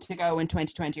going to go in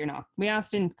 2020 or not. We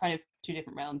asked in kind of two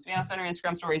different realms. We asked on our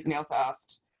Instagram stories and we also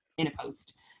asked in a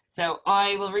post. So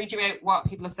I will read you out what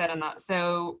people have said on that.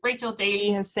 So Rachel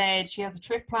Daly has said she has a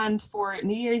trip planned for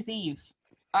New Year's Eve.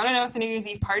 I don't know if the New Year's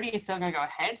Eve party is still going to go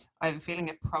ahead. I have a feeling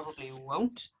it probably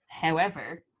won't.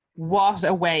 However, what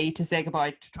a way to say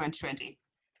goodbye to 2020.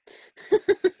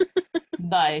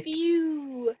 Like,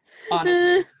 Phew.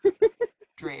 Honestly,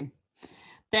 dream.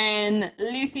 Then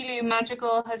Lucy Lou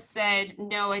Magical has said,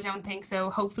 no, I don't think so.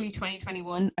 Hopefully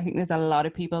 2021. I think there's a lot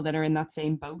of people that are in that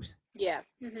same boat. Yeah.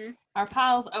 Mm-hmm. Our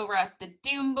pals over at the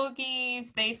Doom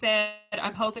Buggies, they've said,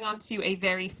 I'm holding on to a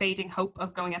very fading hope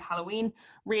of going at Halloween.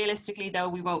 Realistically, though,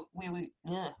 we won't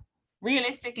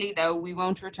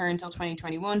return till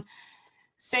 2021.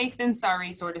 Safe than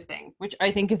sorry sort of thing, which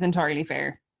I think is entirely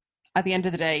fair. At the end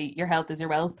of the day, your health is your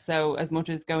wealth. So as much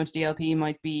as going to DLP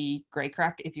might be great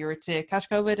crack, if you were to catch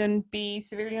COVID and be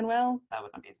severely unwell, that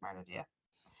would not be a smart idea.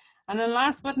 And then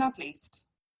last but not least,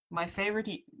 my favorite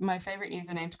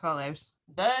username to call out,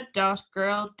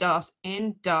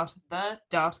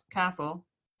 the.girl.in.the.castle,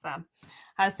 Sam,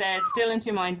 has said still in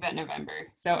two minds about November.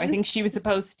 So I think she was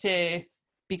supposed to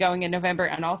be going in November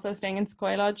and also staying in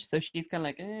Sequoia Lodge. So she's kind of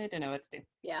like, I don't know what to do.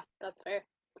 Yeah, that's fair.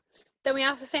 Then we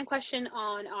asked the same question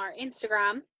on our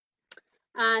Instagram,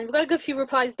 and we got a good few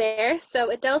replies there. So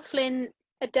Adele's Flynn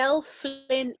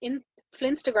in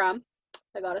Flinstagram,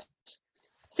 I got it,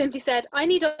 simply said, I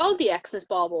need all the Xmas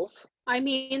baubles. I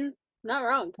mean, not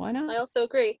wrong. Why not? I also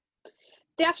agree.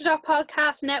 The After Dark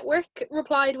Podcast Network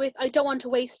replied with, I don't want to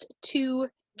waste €2.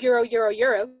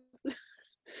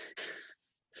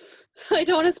 So I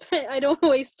don't want to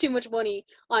waste too much money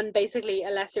on basically a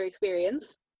lesser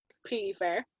experience. Completely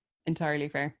fair. Entirely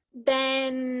fair.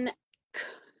 Then,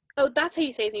 that's how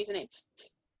you say his username.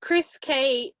 Chris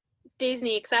K,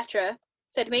 Disney, etc.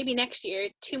 said maybe next year.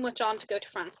 Too much on to go to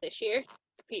France this year.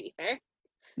 Completely fair.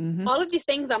 Mm-hmm. All of these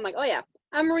things, I'm like, oh yeah.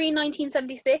 Anne-Marie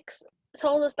 1976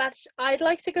 told us that I'd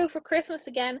like to go for Christmas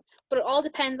again, but it all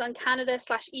depends on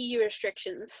Canada/EU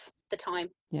restrictions at the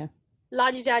time. Yeah.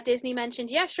 La-di-da Disney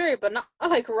mentioned, yeah, sure, but not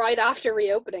like right after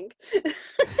reopening.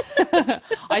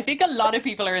 I think a lot of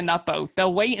people are in that boat.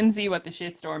 They'll wait and see what the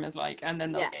shitstorm is like, and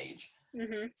then they'll gauge.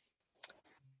 Mm-hmm.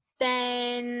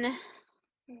 Then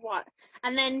what?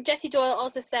 And then Jessie Doyle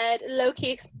also said,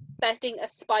 low-key expecting a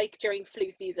spike during flu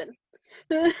season.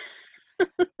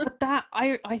 But that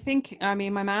I think, I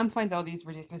mean, my mom finds all these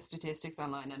ridiculous statistics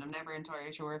online, and I'm never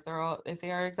entirely sure if they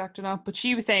are exact or not. But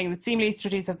she was saying that seemingly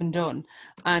studies have been done,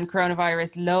 and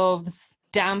coronavirus loves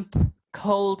damp,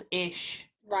 cold-ish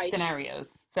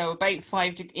scenarios. So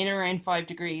about in around 5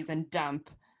 degrees and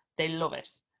damp, they love it.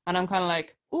 And I'm kind of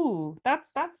like, ooh, that's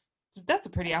a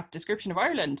pretty apt description of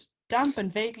Ireland: damp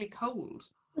and vaguely cold.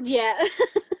 Yeah.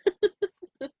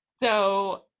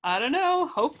 So I don't know.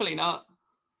 Hopefully not.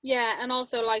 Yeah, and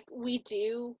also like we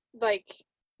do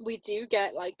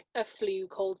get like a flu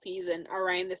cold season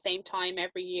around the same time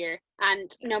every year,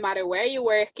 and no matter where you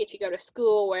work, if you go to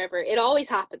school, wherever, it always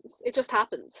happens. It just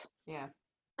happens. Yeah.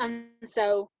 And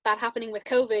so that happening with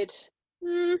COVID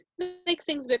makes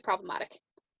things a bit problematic.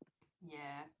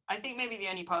 Yeah, I think maybe the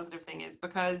only positive thing is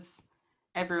because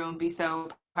everyone be so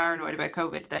paranoid about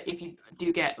COVID that if you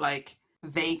do get like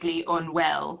vaguely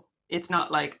unwell, it's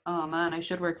not like, oh man, I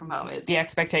should work from home. The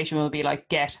expectation will be like,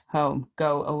 get home,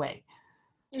 go away.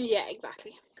 Yeah,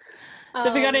 exactly. So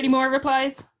have we got any more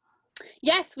replies?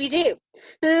 Yes, we do.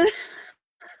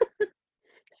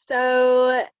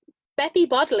 So Bethy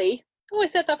Bodley, I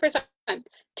said that first time.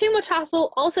 Too much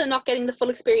hassle, also not getting the full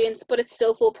experience, but it's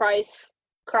still full price.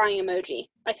 Crying emoji.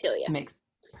 I feel you. Makes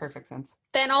perfect sense.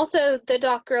 Then also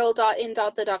the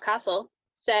 .girl.in.the.castle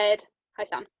said, hi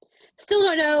Sam. Still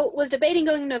don't know, was debating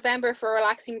going in November for a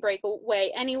relaxing breakaway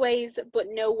anyways, but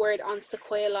no word on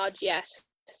Sequoia Lodge yet,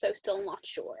 so still not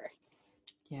sure.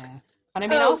 Yeah. And I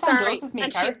mean, all Sam does is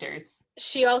make characters.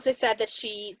 She also said that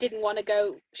she didn't want to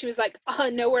go. She was like,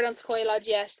 no word on Sequoia Lodge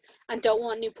yet, and don't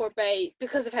want Newport Bay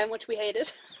because of how much we hate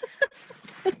it.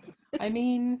 I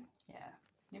mean, yeah,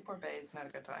 Newport Bay is not a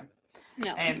good time.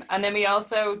 No. And then we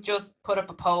also just put up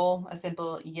a poll, a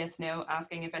simple yes, no,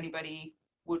 asking if anybody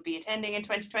would be attending in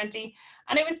 2020,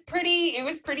 and it was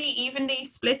pretty evenly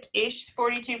split-ish.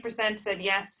 42% said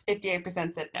yes,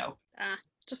 58% said no.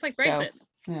 Just like Brexit.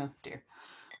 So, oh dear.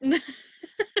 And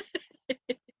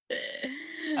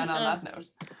on that note,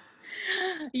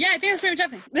 yeah, I think that's pretty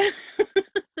much happening.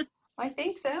 I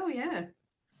think so, yeah.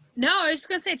 No, I was just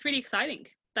gonna say it's really exciting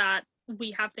that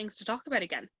we have things to talk about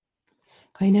again.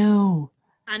 I know.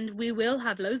 And we will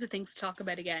have loads of things to talk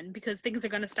about again because things are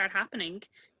going to start happening.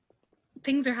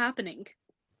 Things are happening.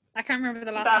 I can't remember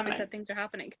the last time I said things are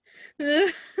happening.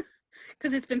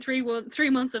 Because it's been 3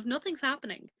 months of nothing's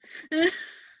happening.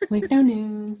 We've no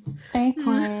news. Stay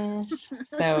quiet.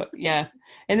 So, yeah.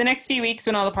 In the next few weeks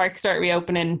when all the parks start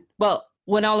reopening, well,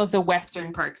 when all of the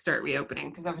Western parks start reopening,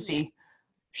 because obviously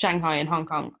Shanghai and Hong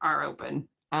Kong are open,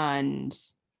 and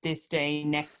this day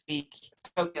next week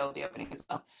Tokyo will be opening as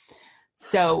well.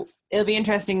 So it'll be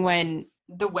interesting when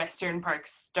the Western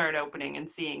parks start opening and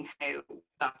seeing how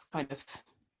that's kind of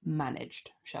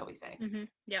managed, shall we say. Mm-hmm.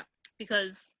 Yeah,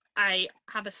 because I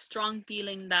have a strong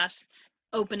feeling that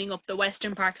opening up the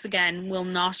Western parks again will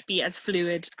not be as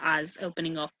fluid as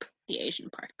opening up the Asian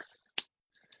parks.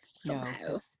 Somehow.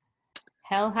 No,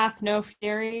 hell hath no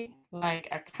fury like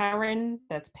a Karen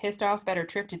that's pissed off about her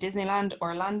trip to Disneyland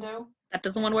Orlando. That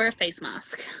doesn't want to wear a face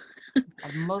mask.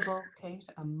 A muzzle, Kate,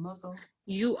 a muzzle.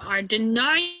 You are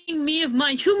denying me of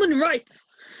my human rights.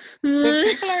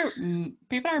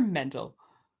 People are mental.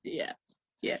 Yeah,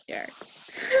 they are.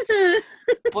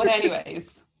 But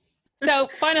anyways, so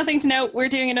final thing to note, we're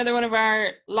doing another one of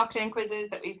our lockdown quizzes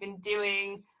that we've been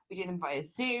doing. We do them via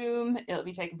Zoom. It'll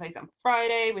be taking place on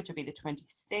Friday, which will be the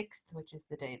 26th, which is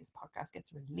the day this podcast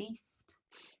gets released.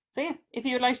 So yeah, if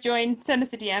you would like to join, send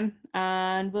us a DM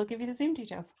and we'll give you the Zoom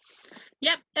details.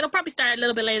 Yep, it'll probably start a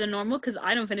little bit later than normal because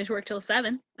I don't finish work till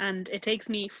 7 and it takes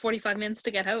me 45 minutes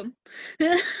to get home.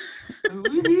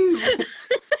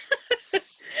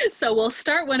 So we'll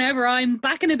start whenever I'm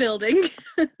back in a building.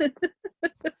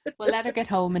 We'll let her get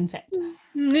home and fed.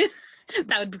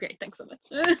 That would be great. Thanks so much.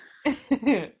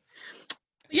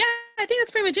 Yeah, I think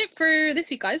that's pretty much it for this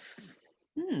week, guys.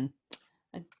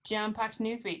 A jam-packed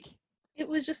news week. It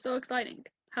was just so exciting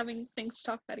having things to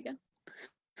talk about again.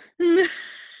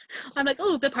 I'm like,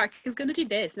 oh, the park is going to do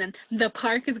this, and then the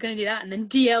park is going to do that, and then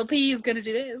DLP is going to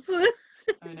do this.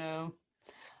 I know.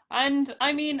 And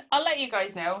I mean, I'll let you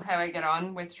guys know how I get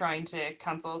on with trying to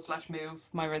cancel/move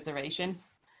my reservation.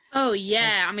 Oh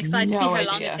yeah, I'm excited to see how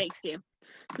long it takes you.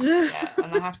 Yeah,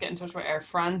 and I have to get in touch with Air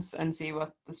France and see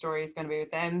what the story is going to be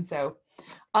with them. So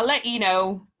I'll let you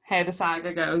know how the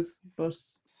saga goes, but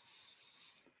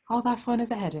All that fun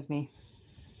is ahead of me.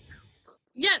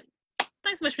 Yeah,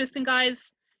 thanks so much for listening,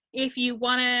 guys. If you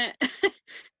want to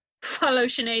follow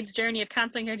Sinead's journey of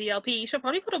cancelling her DLP, she'll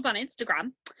probably put up on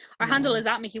Instagram. Our handle is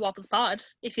at Mickey Waffles Pod,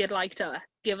 if you'd like to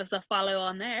give us a follow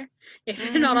on there, if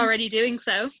you're not already doing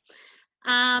so.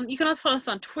 You can also follow us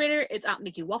on Twitter. It's at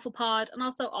Mickey Waffle Pod, and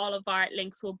also all of our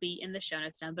links will be in the show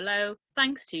notes down below.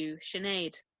 Thanks to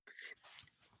Sinead.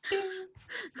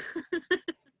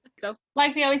 Go.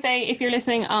 Like we always say, if you're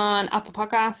listening on Apple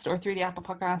Podcast or through the Apple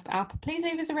Podcast app, please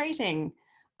leave us a rating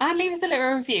and leave us a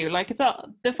little review. Like, it's all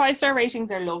the 5-star ratings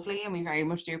are lovely and we very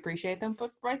much do appreciate them,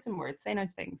 but write some words, say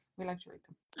nice things. We like to read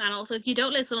them. And also, if you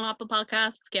don't listen on Apple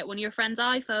Podcasts, get one of your friends'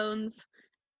 iPhones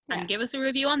and give us a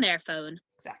review on their phone.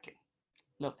 Exactly.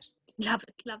 Love it. Love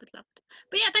it, love it, love it.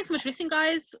 But yeah, thanks so much for listening,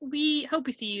 guys. We hope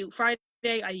we see you Friday,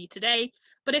 i.e. today.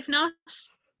 But if not,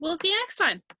 we'll see you next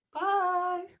time.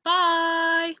 Bye.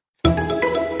 Bye.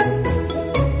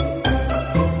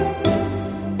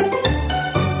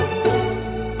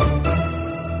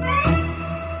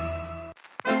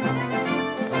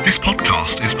 This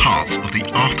podcast is part of the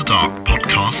After Dark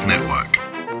Podcast Network.